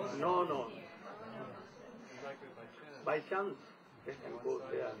 No. No. By chance, they can go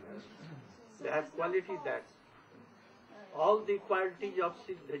there. They have quality that. All the qualities of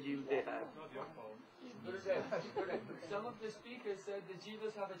Siddha Jeev they have. Some of the speakers said the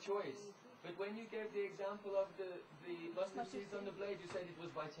jivas have a choice. But when you gave the example of the mustard seeds on the blade, you said it was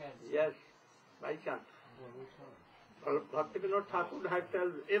by chance. Yes, by chance. Bhaktivinoda Thakur had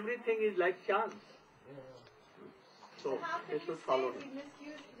told everything is like chance. So they should follow it.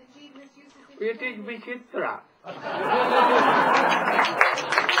 It is Vichitra.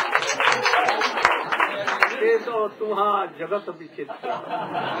 So तुहा जगत विचित्र.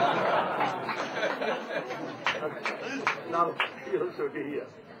 Now you should hear.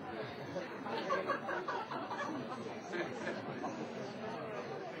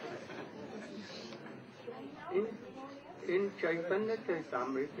 In Chaitanya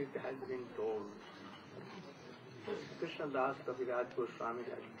Charitamrita it has been told. Krishna Das Kaviraj Goswami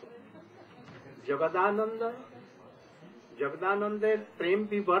has told. Jagadananda प्रेम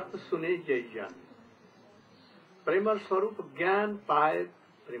विवर्त सुने जय जन. प्रेम स्वरूप ज्ञान पाए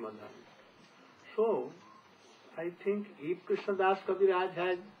प्रेमधन. So, I think if Krishna Das Kaviraj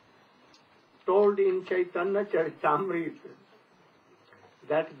has told in Chaitanya Charitamrita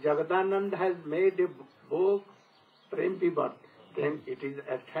that Jagadananda has made a book, Prem Vivat, then it is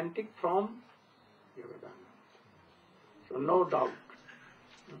authentic from Jagadananda. So no doubt.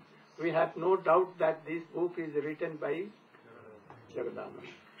 We have no doubt that this book is written by Jagadananda.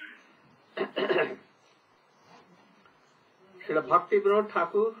 Srila Bhaktivinoda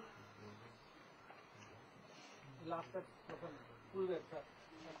Thakur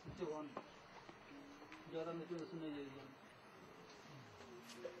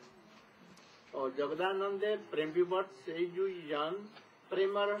और जगदानंदे प्रेम विवर्त से जो जन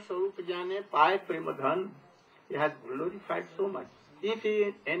Premiere स्वरूप जाने पाए प्रेम धन. He has glorified so much. If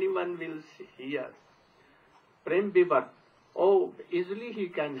anyone will hear prem vivat, oh, easily he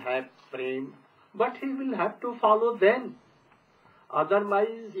can have prem, but he will have to follow then.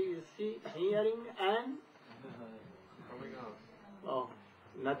 Otherwise he is hearing and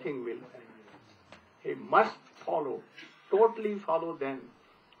nothing will happen. He must follow, totally follow then.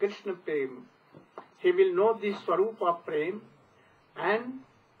 Krishna prem. He will know the swarup of prem and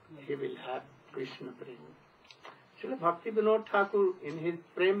he will have Krishna prem. Srila Bhaktivinoda Thakur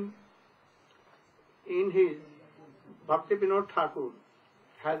Bhaktivinoda Thakur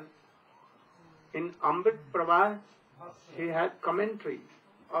has in Amrit Prabha he had commentary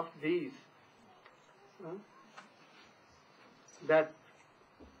of these that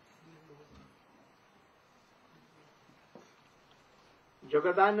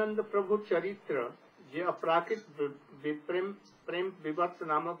Jagdanand प्रभु चरित्र जे अपराकित प्रेम विवर्त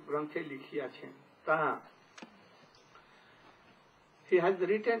नामक ग्रंथे लिखिया छे तहा he has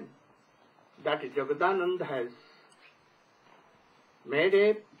written that Jagadananda has made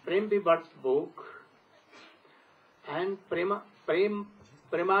a prem vivat book and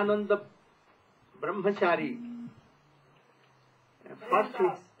Premananda Brahmachari first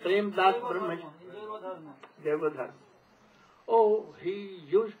Prem Das Brahmachari Devadhar. Oh, he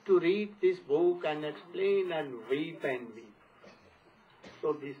used to read this book and explain and weep and weep.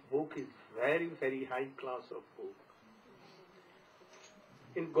 So this book is very, very high class of book.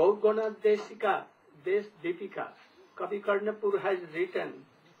 In Gaurgana Desika, Des Deepika, Kavi Karnapur has written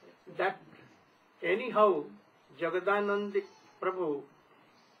that anyhow Jagadananda Prabhu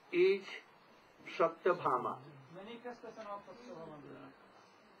is Satyabhama.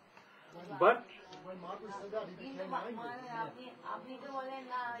 But when Mahaprabhu said that, he became angry.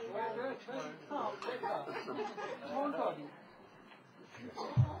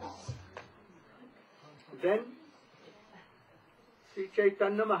 Then Sri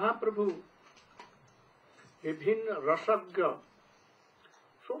Chaitanya Mahaprabhu, Vibhin Rasagya,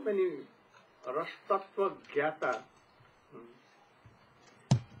 so many Rastattva Gyata,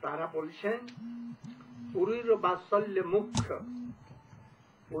 তারা বলছেন পুরীর বাৎসল্য মুখ্য.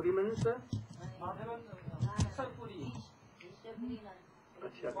 Puri means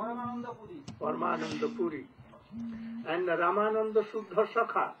Paramananda Puri and Ramananda Shuddha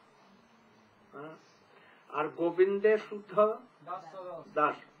Sakha. আর গোবিন্দের শুদ্ধ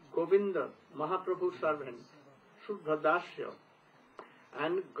Das, Govinda Mahaprabhu servant, শুদ্ধ দাস্য,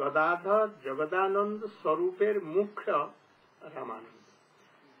 and Gadadhar Jagadananda স্বরূপের মুখ্য রামানন্দ।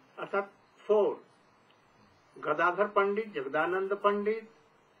 অর্থাৎ 4, গদাধর পণ্ডিত, জগদানন্দ পণ্ডিত,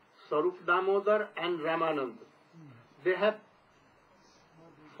 Swarup Damodar and Ramananda. They have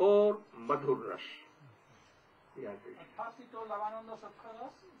 4 Madhur Ras. First he told Ramananda Sakha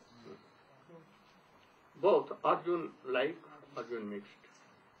Ras. Both, Arjun like, Arjun mixed.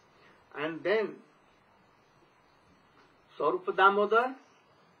 And then Swarup Damodar,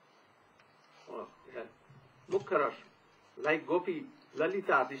 Mukha Ras, like Gopi,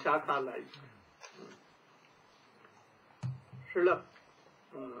 Lalita, Vishakha like. Srila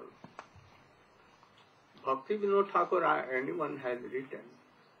Bhakti Vinod Thakur, anyone has written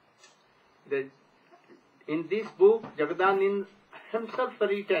that in this book, Jagdanand himself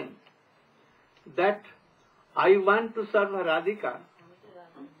written that I want to serve Radhika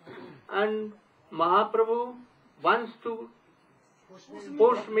and Mahaprabhu wants to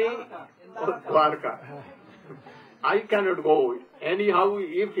push me to Dwarka. I cannot go anyhow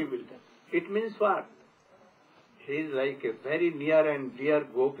if he will. It means what? He is like a very near and dear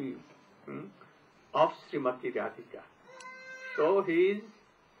gopi of Srimati Radhika. So he is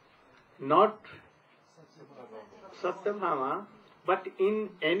not Satyabhama, but in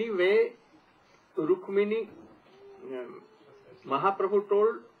any way Rukmini, Mahaprabhu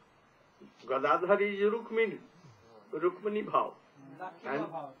told Gadadhar is Rukmini Bhav,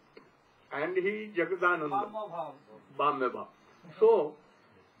 and he is Jagadananda, Bhamya Bhav. So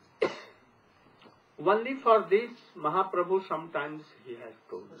only for this Mahaprabhu sometimes he has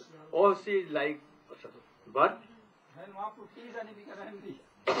told, oh she is like, but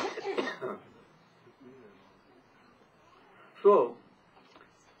so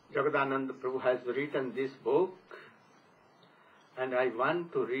Jagadananda Prabhu has written this book and I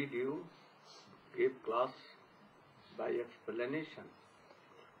want to read you, give class by explanation,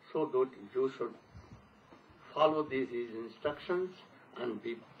 so that you should follow these his instructions and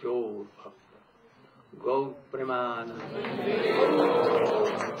be pure bhakta. Go Premana.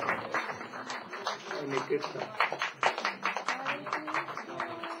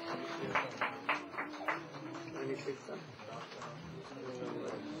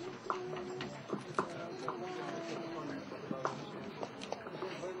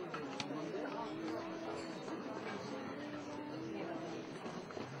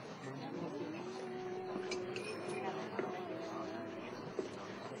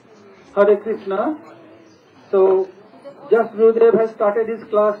 Hare Krishna. So, just Gurudev has started his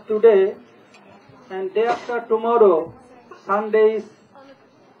class today, and day after tomorrow, Sunday is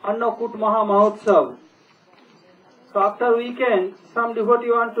Annakut Maha Mahotsav. So after weekend, some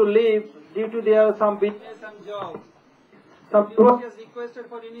devotee want to leave due to their some business and job. Some devotee has requested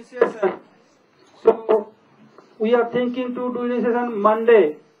for initiation. So we are thinking to do initiation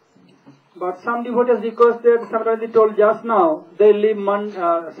Monday. But some devotee has requested, somebody told just now, they leave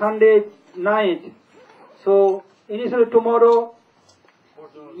Sunday night. So initially tomorrow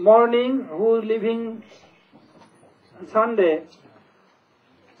morning, who is leaving Sunday,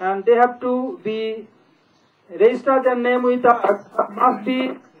 and they have to be register their name with us, must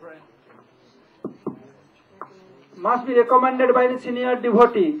be recommended by the senior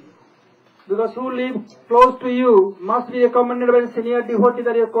devotee, because who live close to you must be recommended by the senior devotee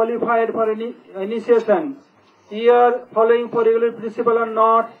that you are qualified for initiation. Here, following for regular principle or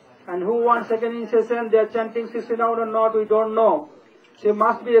not, and who wants second initiation, they are chanting 16 round or not, we don't know. So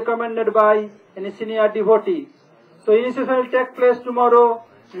must be recommended by any senior devotee. So initiation will take place tomorrow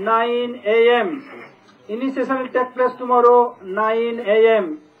 9 a.m. Initiation will take place tomorrow 9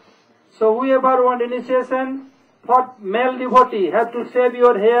 a.m. So whoever want initiation for male devotee have to shave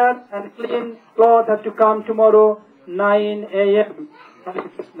your hair and clean cloth, have to come tomorrow 9 a.m.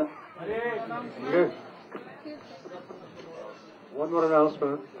 Yes. One more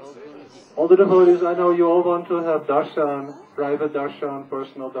announcement. All the devotees, I know you all want to have darshan, private darshan,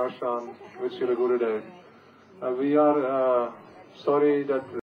 personal darshan with Srila Gurudev. We are sorry that